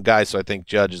want his own guy, so I think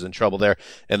Judge is in trouble there.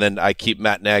 And then I keep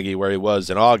Matt Nagy where he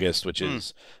was in August, which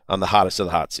is on the hottest of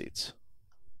the hot seats.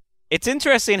 It's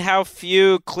interesting how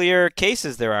few clear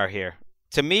cases there are here.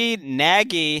 To me,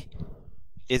 Nagy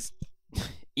is...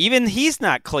 Even he's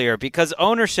not clear because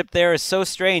ownership there is so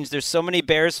strange. There's so many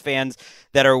Bears fans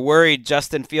that are worried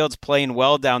Justin Fields playing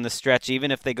well down the stretch,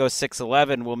 even if they go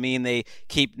 6-11, will mean they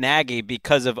keep Nagy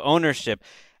because of ownership.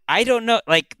 I don't know.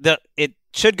 It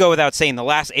should go without saying the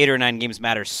last 8 or 9 games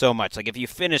matter so much. If you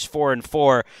finish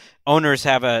 4-4, owners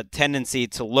have a tendency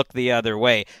to look the other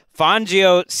way.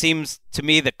 Fangio seems to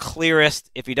me the clearest.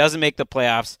 If he doesn't make the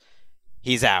playoffs,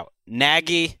 he's out.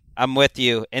 Nagy, I'm with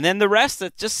you. And then the rest,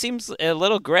 it just seems a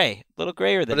little grayer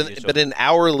than usual. But in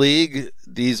our league,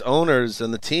 these owners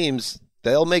and the teams,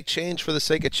 they'll make change for the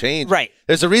sake of change. Right.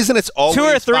 There's a reason it's always 2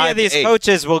 or 3 of these 5-8.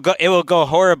 coaches will go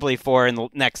horribly for in the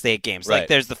next 8 games. Right.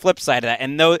 There's the flip side of that.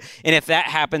 And if that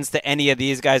happens to any of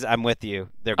these guys, I'm with you.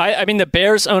 I mean, the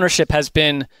Bears ownership has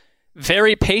been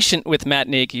very patient with Matt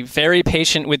Nagy, very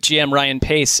patient with GM Ryan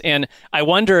Pace, and I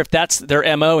wonder if that's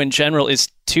their MO in general is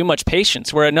too much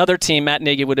patience, where another team, Matt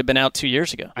Nagy would have been out 2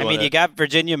 years ago. I mean, you got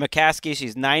Virginia McCaskey.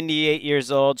 She's 98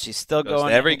 years old. She's still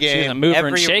going every game. She's a mover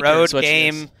every and shaker, road what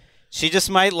game. She just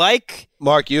might like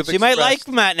Mark. She might like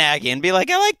Matt Nagy and be like,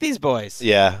 I like these boys.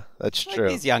 Yeah, that's true.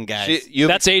 These young guys.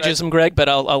 That's ageism, Greg, but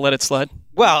I'll let it slide.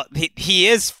 Well, he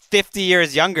is 50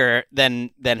 years younger than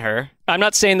her. I'm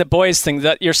not saying the boys thing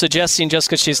that you're suggesting just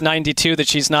because she's 92 that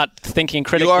she's not thinking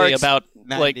critically about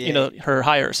her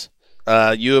hires.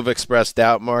 You have expressed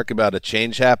doubt, Mark, about a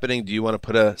change happening. Do you want to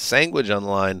put a sandwich on the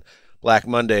line? Black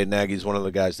Monday, Nagy's one of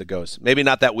the guys that goes. Maybe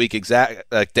not that week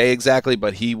day exactly,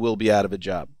 but he will be out of a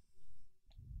job.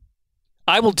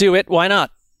 I will do it. Why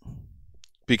not?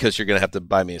 Because you're going to have to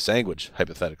buy me a sandwich,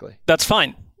 hypothetically. That's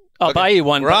fine. I'll buy you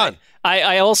one. We're on.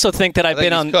 I also think that I've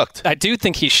been on. Cooked. I do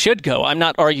think he should go. I'm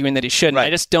not arguing that he shouldn't. Right.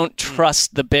 I just don't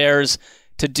trust the Bears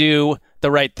to do the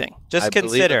right thing. Just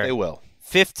consider they will.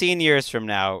 15 years from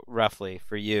now, roughly,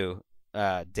 for you,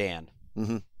 Dan.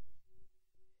 Mm-hmm.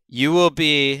 You will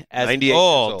be as 98 years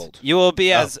old. You will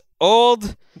be as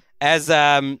old as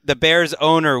the Bears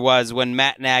owner was when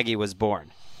Matt Nagy was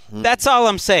born. That's all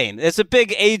I'm saying. There's a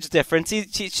big age difference.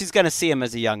 She's going to see him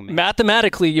as a young man.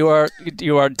 Mathematically, you are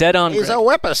dead on. He's Greg. a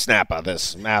whippersnapper,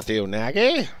 this Matthew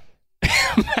Nagy.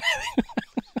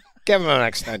 Give him an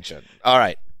extension. All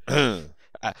right.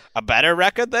 A better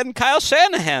record than Kyle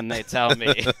Shanahan, they tell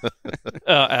me.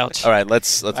 Ouch. All right,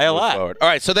 let's move forward. All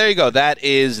right, so there you go. That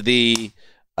is the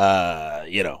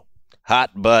hot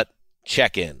butt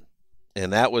check-in.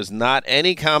 And that was not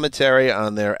any commentary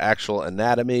on their actual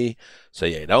anatomy. So,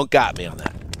 yeah, you don't got me on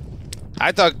that.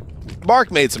 I thought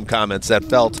Mark made some comments that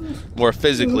felt more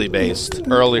physically based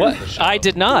earlier in the show. I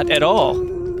did not at all.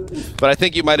 But I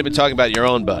think you might have been talking about your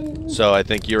own butt. So I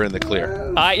think you're in the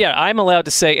clear. I'm allowed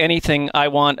to say anything I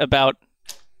want about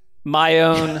my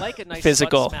own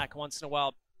physical. Butt smack once in a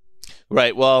while.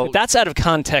 Right, well... But that's out of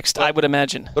context, I would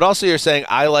imagine. But also you're saying,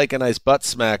 I like a nice butt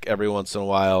smack every once in a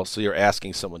while, so you're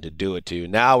asking someone to do it to you.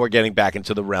 Now we're getting back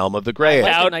into the realm of the gray.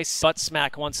 I like a nice butt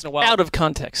smack once in a while. Out of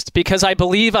context, because I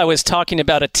believe I was talking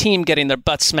about a team getting their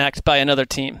butt smacked by another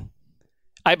team.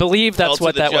 I believe that's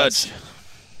what that was.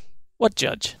 What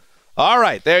judge? All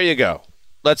right, there you go.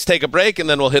 Let's take a break, and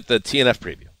then we'll hit the TNF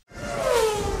preview.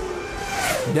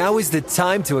 Now is the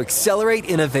time to accelerate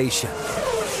innovation.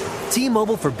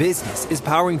 T-Mobile for Business is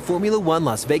powering Formula One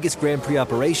Las Vegas Grand Prix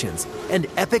operations and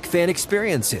epic fan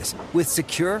experiences with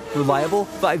secure, reliable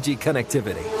 5G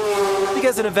connectivity.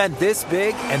 Because an event this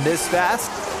big and this fast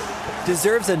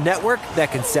deserves a network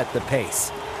that can set the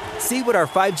pace. See what our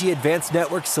 5G advanced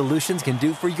network solutions can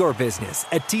do for your business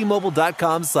at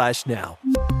T-Mobile.com/now.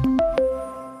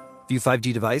 View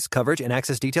 5G device coverage and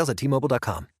access details at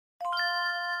T-Mobile.com.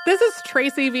 This is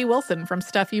Tracy V. Wilson from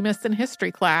Stuff You Missed in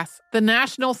History Class. The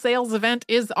national sales event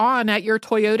is on at your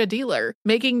Toyota dealer,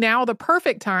 making now the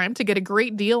perfect time to get a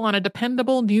great deal on a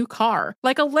dependable new car.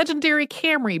 Like a legendary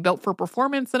Camry built for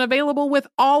performance and available with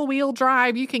all-wheel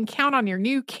drive, you can count on your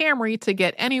new Camry to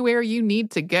get anywhere you need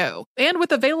to go. And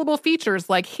with available features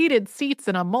like heated seats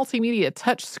and a multimedia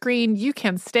touchscreen, you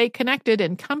can stay connected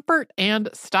in comfort and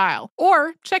style.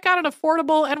 Or check out an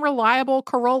affordable and reliable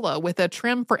Corolla with a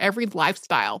trim for every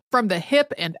lifestyle. From the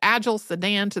hip and agile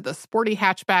sedan to the sporty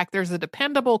hatchback, there's a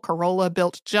dependable Corolla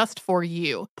built just for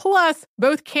you. Plus,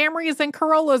 both Camrys and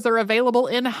Corollas are available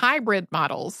in hybrid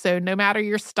models, so no matter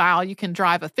your style, you can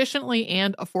drive efficiently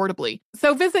and affordably.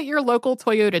 So visit your local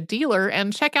Toyota dealer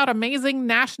and check out amazing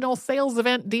national sales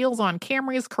event deals on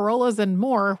Camrys, Corollas, and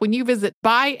more when you visit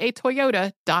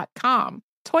buyatoyota.com.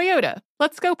 Toyota,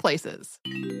 let's go places.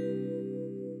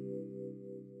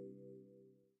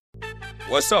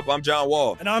 What's up? I'm John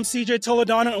Wall. And I'm CJ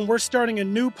Toledano, and we're starting a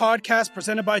new podcast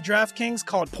presented by DraftKings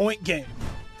called Point Game.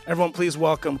 Everyone, please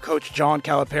welcome Coach John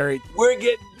Calipari. We're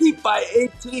getting beat by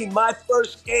 18. My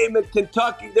first game in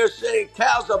Kentucky, they're saying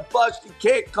Cal's a bust. He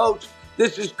can't coach.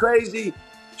 This is crazy.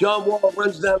 John Wall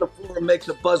runs down the floor and makes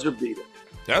a buzzer beater.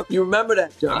 Yep. You remember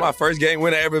that, John? That's my first game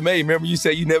win I ever made. Remember you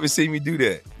said you never see me do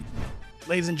that.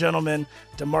 Ladies and gentlemen,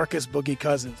 DeMarcus Boogie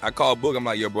Cousins. I called Boog. I'm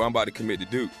like, yo, bro, I'm about to commit to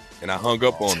Duke. And I hung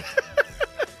up on him.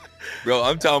 Bro,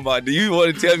 I'm talking about, do you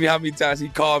want to tell me how many times he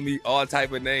called me all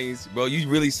type of names? Bro, you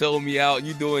really sold me out.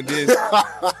 You doing this.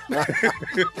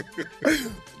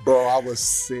 Bro, I was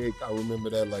sick. I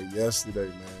remember that like yesterday,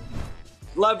 man.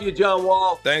 Love you, John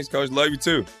Wall. Thanks, Coach. Love you,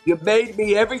 too. You made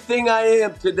me everything I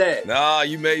am today. Nah,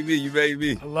 you made me. You made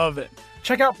me. I love it.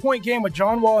 Check out Point Game with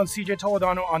John Wall and CJ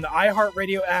Toledano on the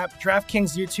iHeartRadio app,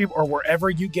 DraftKings YouTube, or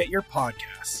wherever you get your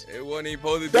podcasts. It wasn't even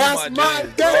supposed to be That's my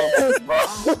jam, game,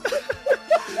 bro.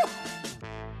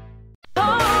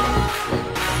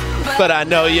 but I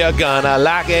know you're gonna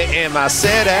like it in my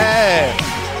city.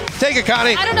 Take it,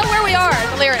 Connie. I don't know where we are.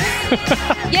 The lyrics.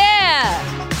 Yeah.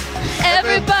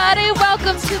 Everybody,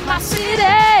 welcome to my city.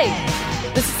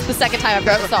 This is the second time I've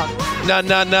heard the song.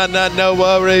 No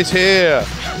worries here.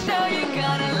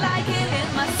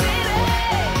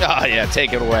 Oh, yeah,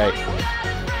 take it away.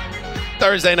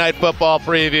 Thursday Night Football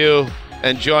preview,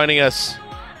 and joining us,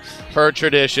 per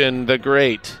tradition, the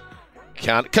great,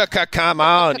 come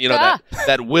on, you know,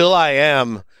 that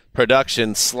Will.i.am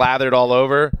production slathered all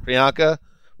over, Priyanka.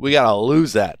 We got to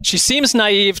lose that. She seems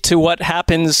naive to what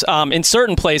happens in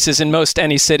certain places in most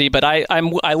any city, but I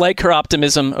like her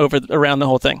optimism around the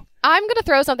whole thing. I'm going to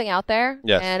throw something out there,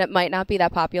 yes. And it might not be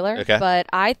that popular, okay. But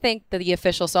I think that the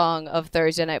official song of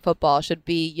Thursday Night Football should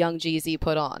be Young Jeezy,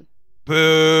 Put On.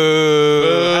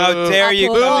 Boo! How dare you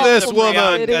boo this woman?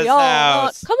 Come on.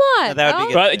 That would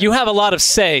be good. But you have a lot of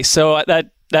say, so that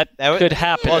could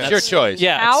happen. Well, it's your choice.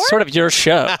 Yeah, Howard? it's sort of your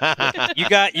show. You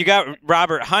got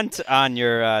Robert Hunt on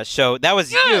your show. That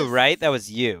was you, right? That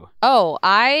was you. Oh,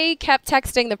 I kept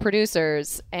texting the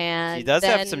producers, and He does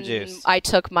then have some juice. I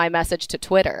took my message to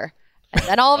Twitter, and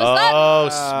then all of a sudden, Oh,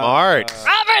 smart.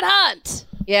 Robert Hunt.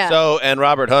 Yeah. So, and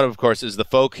Robert Hunt, of course, is the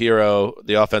folk hero,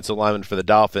 the offensive lineman for the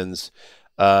Dolphins.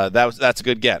 That's a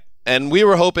good get. And we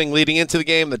were hoping leading into the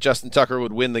game that Justin Tucker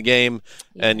would win the game,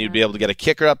 and you'd be able to get a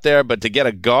kicker up there. But to get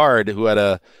a guard who had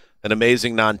an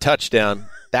amazing non-touchdown,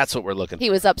 that's what we're looking for.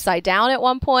 He was upside down at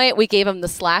one point. We gave him the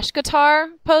Slash guitar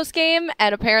post game,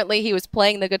 and apparently he was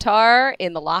playing the guitar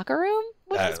in the locker room,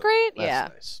 which was great.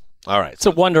 That's nice. All right. It's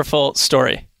a wonderful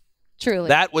story. Truly.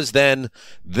 That was then.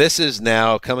 This is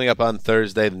now. Coming up on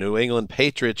Thursday, the New England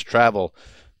Patriots travel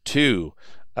to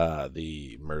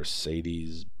the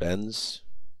Mercedes-Benz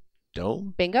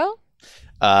Dome? Bingo?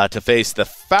 To face the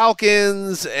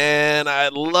Falcons. And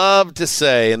I'd love to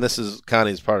say, and this is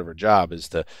Connie's part of her job, is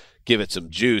to give it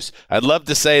some juice. I'd love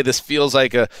to say this feels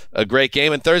like a great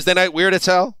game. And Thursday night, weird as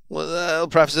hell. Well, I'll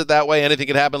preface it that way. Anything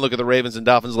could happen. Look at the Ravens and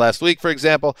Dolphins last week, for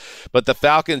example. But the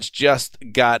Falcons just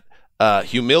got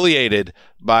humiliated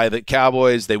by the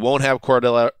Cowboys. They won't have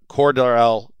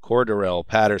Cordarrelle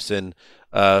Patterson,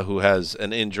 who has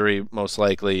an injury, most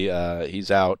likely. He's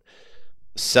out.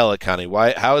 Sell it, Connie.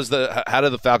 How did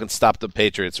the Falcons stop the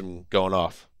Patriots from going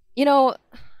off? You know,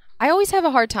 I always have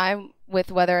a hard time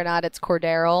with whether or not it's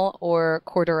Cordarrelle or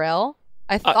Cordarrelle.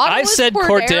 I said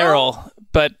Cordarrelle,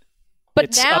 but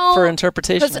it's now, up for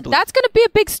interpretation. Because that's going to be a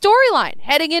big storyline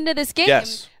heading into this game.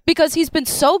 Yes. Because he's been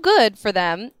so good for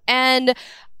them, and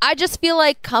I just feel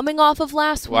like coming off of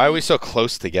last week. Why are we so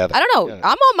close together? I don't know. Yeah.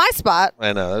 I'm on my spot.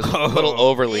 I know. That's a little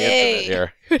overly intimate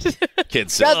here.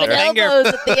 Kids, little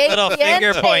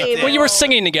finger point. Well, you were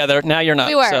singing together. Now you're not.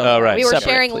 We were. So, right. We were separate,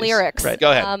 sharing please. lyrics. Right.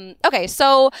 Go ahead. Okay,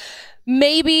 so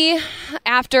maybe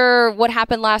after what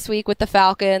happened last week with the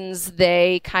Falcons,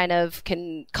 they kind of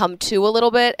can come to a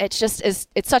little bit. It's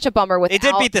such a bummer. They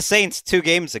did beat the Saints 2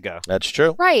 games ago. That's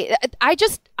true. Right.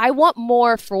 I want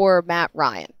more for Matt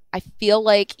Ryan. I feel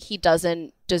like he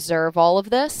doesn't deserve all of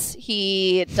this.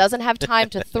 He doesn't have time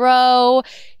to throw.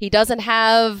 He doesn't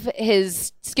have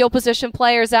his skill position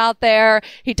players out there.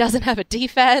 He doesn't have a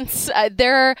defense.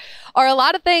 There are a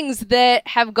lot of things that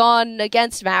have gone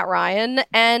against Matt Ryan,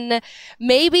 and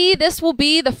maybe this will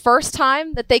be the first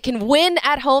time that they can win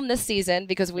at home this season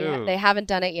because they haven't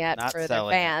done it yet for their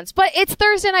fans. But it's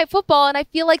Thursday Night Football, and I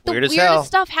feel like the weirdest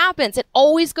stuff happens. It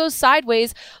always goes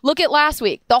sideways. Look at last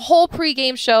week. The whole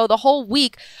pregame show, the whole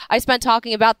week I spent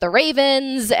talking about the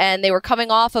Ravens, and they were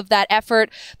coming off of that effort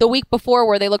the week before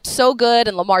where they looked so good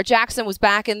and Lamar Jackson was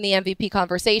back in the MVP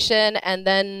conversation, and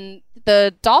then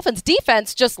the Dolphins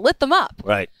defense just lit them up.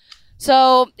 Right.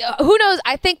 So who knows?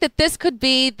 I think that this could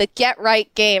be the get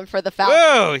right game for the Falcons.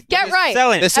 Whoa, get right.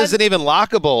 This isn't even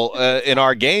lockable in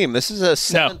our game. This is a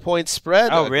 7-point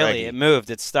spread. Oh, really? It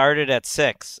moved. It started at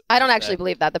 6. I don't actually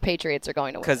believe that the Patriots are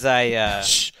going to win. Because I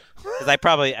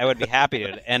would be happy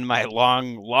to end my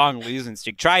long losing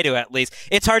streak. Try to, at least.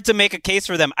 It's hard to make a case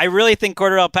for them. I really think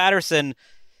Cordarrelle Patterson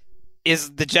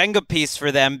is the Jenga piece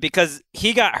for them because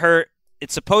he got hurt.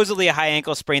 It's supposedly a high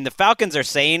ankle sprain. The Falcons are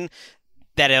saying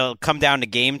that it'll come down to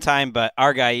game time, but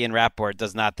our guy Ian Rappaport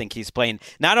does not think he's playing.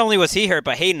 Not only was he hurt,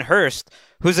 but Hayden Hurst,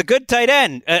 who's a good tight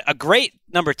end, a great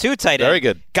number 2 tight end, very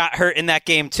good, got hurt in that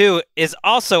game too, is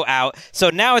also out.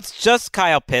 So now it's just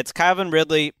Kyle Pitts. Calvin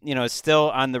Ridley, is still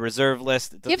on the reserve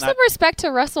list. Give some respect to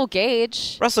Russell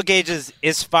Gage. Russell Gage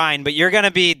is fine, but you're going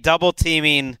to be double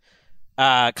teaming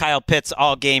Kyle Pitts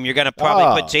all game. You're going to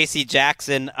probably put J.C.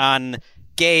 Jackson on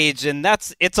gauge, and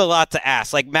it's a lot to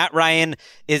ask. Like, Matt Ryan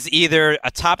is either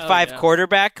a top 5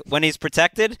 quarterback when he's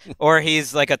protected, or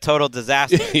he's like a total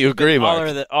disaster. You agree,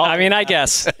 Mark? I mean, I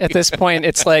guess at this point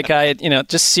it's like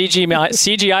just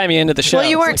CGI me into the show. Well,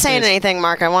 you weren't saying anything,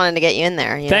 Mark. I wanted to get you in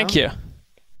there. Thank you.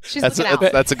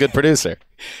 That's a good producer.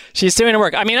 She's doing her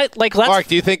work. I mean, Mark,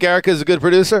 do you think Erica's a good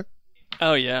producer?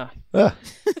 Oh yeah.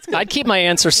 I'd keep my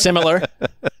answer similar.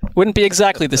 Wouldn't be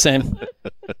exactly the same.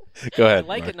 Go ahead. I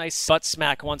like a nice butt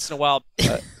smack once in a while.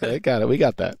 I got it. We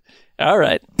got that. All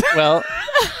right. Well,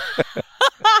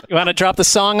 you want to drop the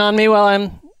song on me while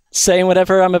I'm saying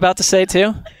whatever I'm about to say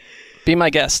too? Be my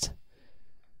guest.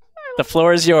 The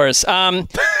floor is yours.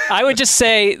 I would just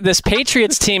say this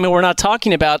Patriots team, and we're not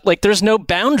talking about, like, there's no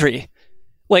boundary.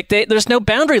 Like, there's no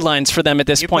boundary lines for them at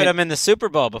this point. You put them in the Super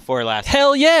Bowl before last.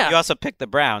 Hell yeah. You also picked the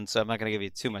Browns, so I'm not going to give you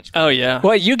too much credit. Oh, yeah.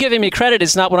 Well, you giving me credit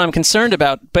is not what I'm concerned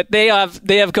about. But they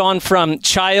have gone from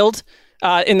child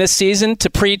in this season to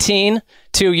preteen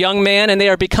to young man, and they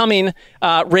are becoming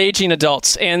raging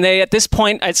adults. And they, at this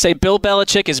point, I'd say Bill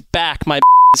Belichick is back, my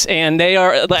and they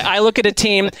are. I look at a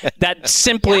team that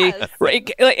simply,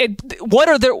 what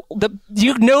are their?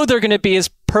 They're going to be as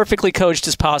perfectly coached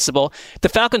as possible. The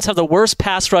Falcons have the worst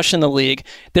pass rush in the league.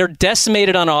 They're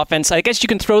decimated on offense. I guess you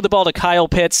can throw the ball to Kyle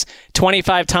Pitts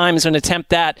 25 times and attempt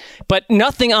that, but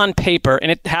nothing on paper,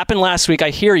 and it happened last week,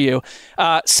 I hear you,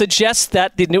 suggests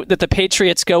that the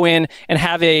Patriots go in and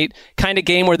have a kind of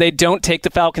game where they don't take the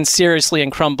Falcons seriously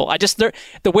and crumble.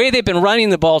 The way they've been running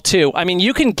the ball, too. I mean,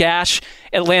 you can gash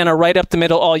Atlanta right up the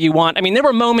middle all you want. I mean, there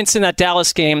were moments in that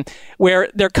Dallas game where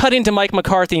they're cutting to Mike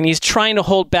McCarthy, and he's trying to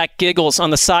hold back giggles on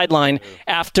the sideline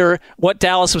after what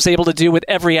Dallas was able to do with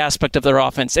every aspect of their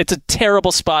offense. It's a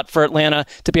terrible spot for Atlanta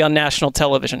to be on national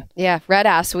television. Yeah, Red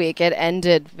Ass Week. It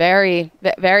ended very,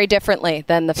 very differently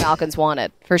than the Falcons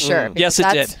wanted, for sure. Yes, it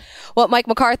did. What Mike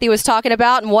McCarthy was talking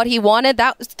about and what he wanted,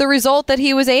 that was the result that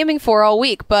he was aiming for all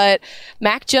week. But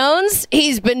Mac Jones,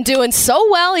 he's been doing so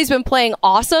well. He's been playing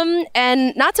awesome.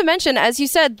 And not to mention, as you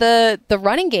said, the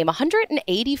running game,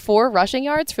 184 rushing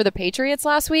yards for the Patriots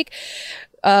last week.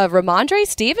 Ramondre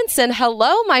Stevenson,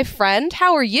 hello, my friend.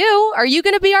 How are you? Are you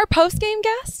going to be our post-game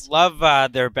guest?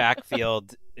 Love their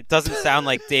backfield. It doesn't sound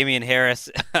like Damian Harris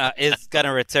is going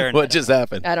to return. What just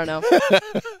happened? I don't know.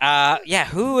 Yeah,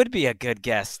 who would be a good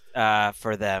guest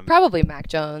for them? Probably Mac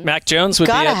Jones. Mac Jones would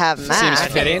Gotta be have Mac.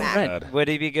 Seems fitting. Right. Would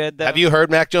he be good, though? Have you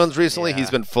heard Mac Jones recently? Yeah. He's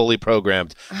been fully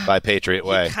programmed by Patriot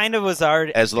Way. He kind of was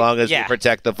already. As long as we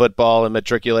protect the football and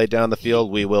matriculate down the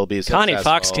field, we will be successful. Connie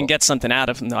Fox can get something out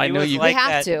of him, though. I know you like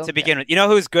have to begin with. You know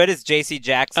who's good is J.C.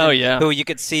 Jackson. Oh, yeah. Who you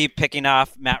could see picking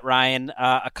off Matt Ryan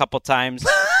a couple times.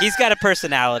 He's got a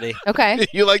personality. Okay.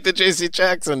 You like the J.C.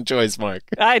 Jackson choice, Mark?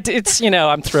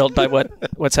 I'm thrilled by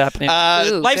what's happening.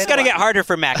 Life's going to get harder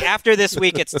for Mac. After this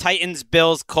week, it's Titans,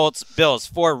 Bills, Colts, Bills.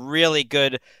 4 really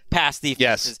good pass defenses.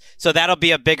 Yes. So that'll be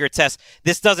a bigger test.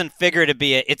 This doesn't figure to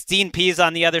be it. It's Dean Pease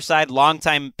on the other side,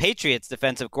 longtime Patriots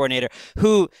defensive coordinator,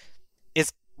 who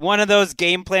is one of those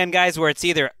game plan guys where it's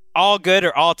either all good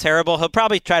or all terrible. He'll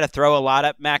probably try to throw a lot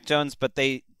at Mac Jones, but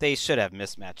they should have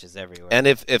mismatches everywhere. And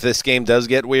if this game does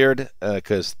get weird,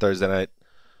 because Thursday night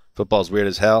football's weird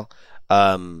as hell,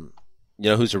 you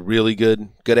know who's a really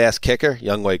good-ass kicker?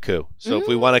 Younghoe Koo. So if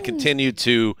we want to continue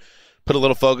to put a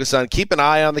little focus on, keep an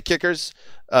eye on the kickers,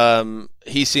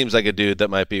 he seems like a dude that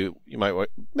might be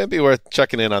worth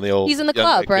checking in on the old. He's in the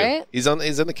club, right? He's in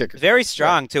the kickers. Very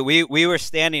strong, too. We were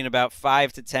standing about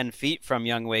 5 to 10 feet from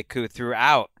Younghoe Koo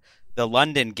throughout the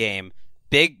London game.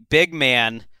 Big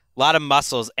man. A lot of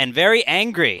muscles, and very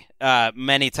angry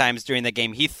many times during the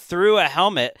game. He threw a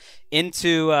helmet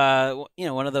into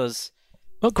one of those.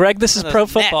 Well, Greg, this is pro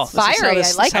football. Fiery,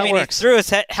 I like it. He threw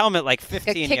his helmet like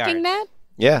 15 yards. A kicking net?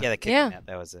 Yeah, the kicking net.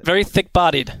 That was it. Very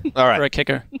thick-bodied All right. for a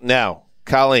kicker. Now,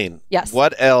 Colleen. Yes.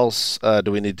 What else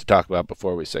do we need to talk about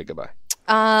before we say goodbye?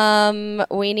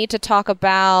 We need to talk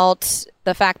about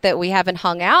the fact that we haven't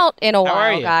hung out in a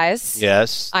while, guys.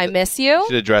 Yes. I miss you.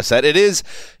 Should address that. It is,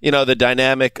 the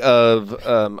dynamic of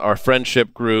our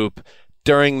friendship group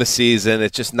during the season.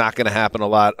 It's just not going to happen a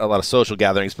lot of social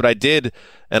gatherings. But I did,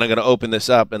 and I'm going to open this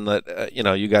up and let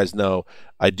you guys know,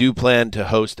 I do plan to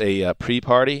host a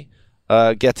pre-party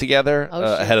get-together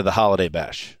ahead of the holiday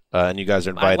bash. And you guys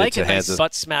are invited I like to a nice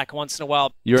butt smack once in a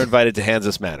while. You're invited to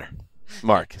Kansas Manor.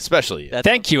 Mark, especially you.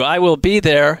 Thank you. I will be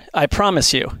there. I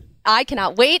promise you. I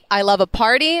cannot wait. I love a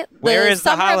party. Where is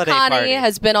the holiday Summer of Connie party?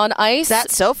 has been on ice.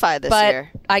 That's SoFi this but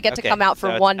year. I get to come out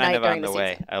for one night during the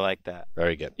season. I like that.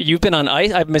 Very good. You've been on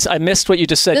ice? I missed what you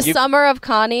just said. The Summer of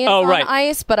Connie is on right.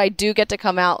 ice, but I do get to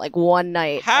come out like one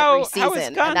night every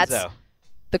season. How is Gonzo?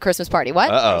 the Christmas party.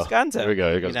 What? Uh-oh. Gonzo. There we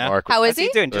go. Here goes Mark. How is he?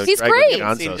 doing? He's great.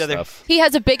 Stuff. He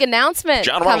has a big announcement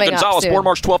John Ronald coming Gonzalez, up soon. born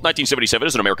March 12, 1977,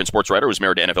 is an American sports writer who's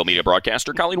married to NFL media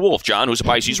broadcaster Colleen Wolfe. John, who's a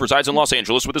Pisces, resides in Los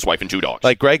Angeles with his wife and 2 dogs.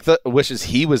 Like Greg wishes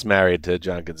he was married to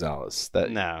John Gonzalez.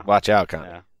 No. Watch out,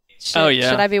 Connor. No. Should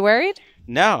I be worried?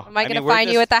 No. Am I going to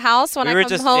find you at the house when I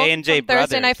come home J&J from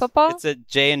Thursday Night Football? It's a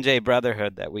J&J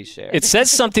brotherhood that we share. It says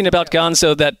something about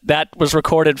Gonzo that was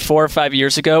recorded 4 or 5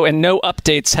 years ago, and no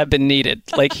updates have been needed.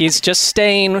 Like, he's just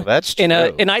staying that's in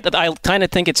true. and I kind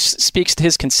of think it speaks to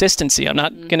his consistency. I'm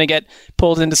not going to get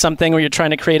pulled into something where you're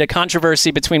trying to create a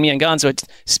controversy between me and Gonzo. It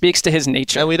speaks to his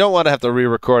nature. And we don't want to have to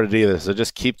re-record it either, so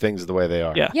just keep things the way they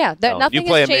are. Yeah. Nothing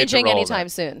is changing anytime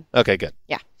soon. Okay, good.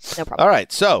 Yeah, no problem. All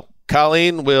right, so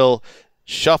Colleen will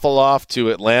shuffle off to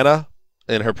Atlanta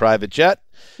in her private jet,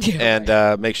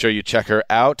 and make sure you check her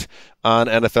out on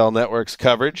NFL Network's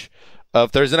coverage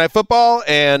of Thursday Night Football.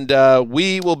 And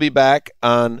we will be back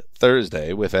on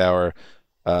Thursday with our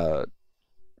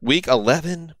Week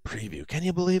 11 preview. Can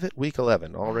you believe it? Week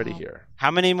 11 already here.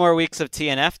 How many more weeks of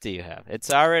TNF do you have?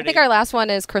 It's already... I think our last one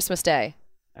is Christmas Day.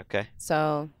 Okay.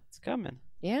 So... It's coming.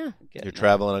 Yeah. You're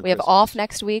traveling on We have Christmas. off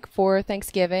next week for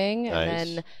Thanksgiving, Nice.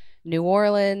 and then New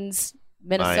Orleans,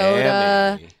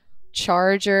 Minnesota, Miami.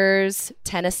 Chargers,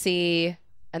 Tennessee,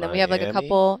 and then we have like a Miami?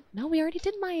 couple. No, we already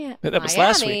did Miami. That was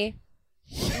last week.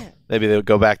 Maybe they'll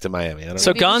go back to Miami. I don't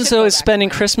So know. Gonzo is spending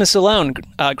Christmas alone,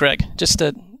 Greg.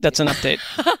 That's an update.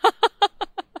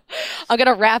 I'm going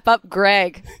to wrap up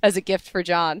Greg as a gift for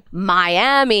John.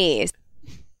 Miami.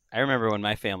 I remember when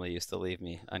my family used to leave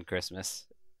me on Christmas.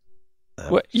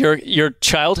 What, your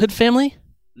childhood family?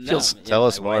 No, Tell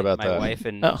us more about my that. My wife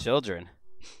and children.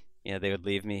 Yeah, they would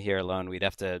leave me here alone. We'd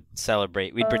have to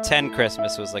celebrate. We'd pretend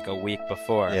Christmas was like a week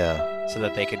before. Yeah. So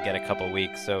that they could get a couple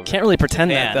weeks over. Can't really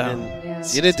pretend that, though.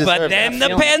 You didn't deserve But then the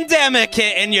pandemic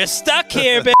hit and you're stuck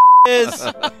here,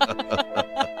 bitches.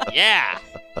 Yeah.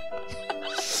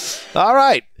 All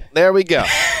right. There we go.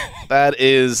 That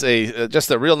is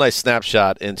just a real nice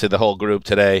snapshot into the whole group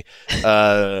today.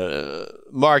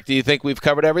 Mark, do you think we've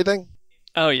covered everything?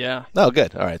 Oh, yeah. Oh,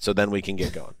 good. All right. So then we can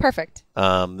get going. Perfect.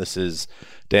 This is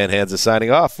Dan Hansa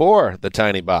signing off for The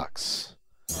Tiny Box,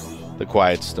 The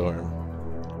Quiet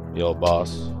Storm, the old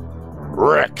boss,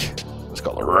 Rick. Let's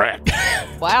call it Rick.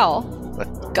 Wow.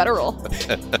 Guttural.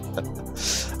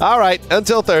 All right.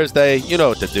 Until Thursday, you know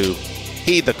what to do.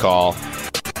 Heed the call.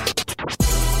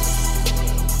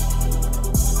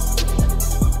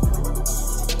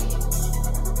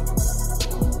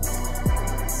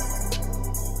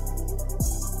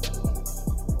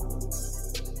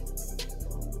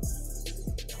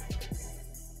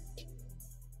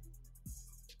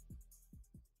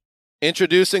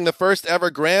 Introducing the first ever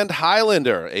Grand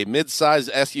Highlander, a mid-size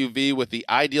SUV with the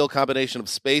ideal combination of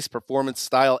space, performance,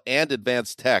 style, and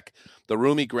advanced tech. The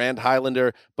roomy Grand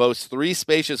Highlander boasts 3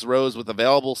 spacious rows with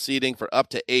available seating for up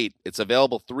to 8. Its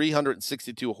available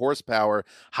 362 horsepower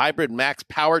hybrid max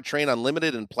powertrain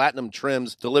unlimited and platinum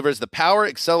trims delivers the power,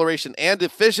 acceleration, and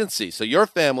efficiency so your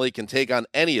family can take on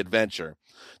any adventure.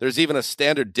 There's even a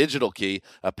standard digital key,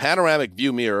 a panoramic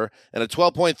view mirror, and a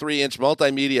 12.3-inch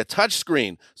multimedia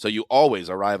touchscreen, so you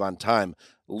always arrive on time.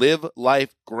 Live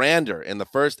life grander in the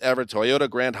first ever Toyota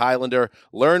Grand Highlander.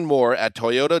 Learn more at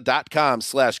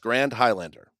toyota.com/Grand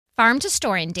Highlander. Farm to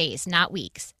store in days, not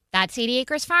weeks. That's 80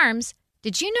 Acres Farms.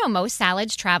 Did you know most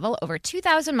salads travel over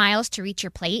 2,000 miles to reach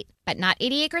your plate? But not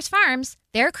 80 Acres Farms.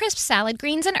 Their crisp salad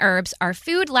greens and herbs are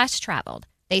food less traveled.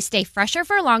 They stay fresher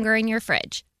for longer in your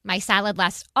fridge. My salad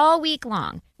lasts all week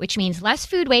long, which means less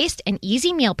food waste and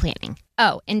easy meal planning.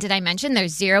 Oh, and did I mention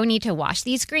there's zero need to wash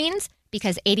these greens?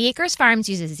 Because 80 Acres Farms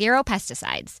uses 0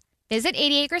 pesticides. Visit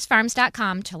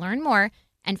 80acresfarms.com to learn more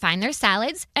and find their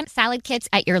salads and salad kits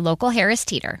at your local Harris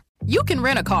Teeter. You can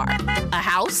rent a car, a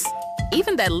house,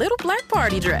 even that little black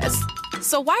party dress.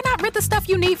 So why not rent the stuff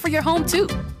you need for your home, too?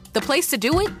 The place to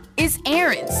do it is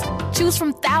Aaron's. Choose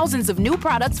from thousands of new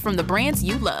products from the brands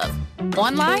you love,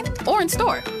 online or in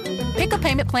store. Pick a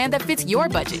payment plan that fits your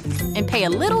budget and pay a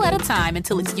little at a time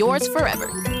until it's yours forever.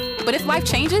 But if life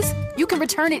changes, you can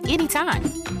return it anytime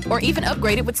or even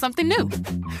upgrade it with something new.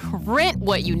 Rent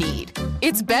what you need.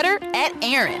 It's better at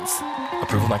Aaron's.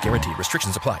 Approval not guaranteed.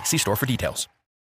 Restrictions apply. See store for details.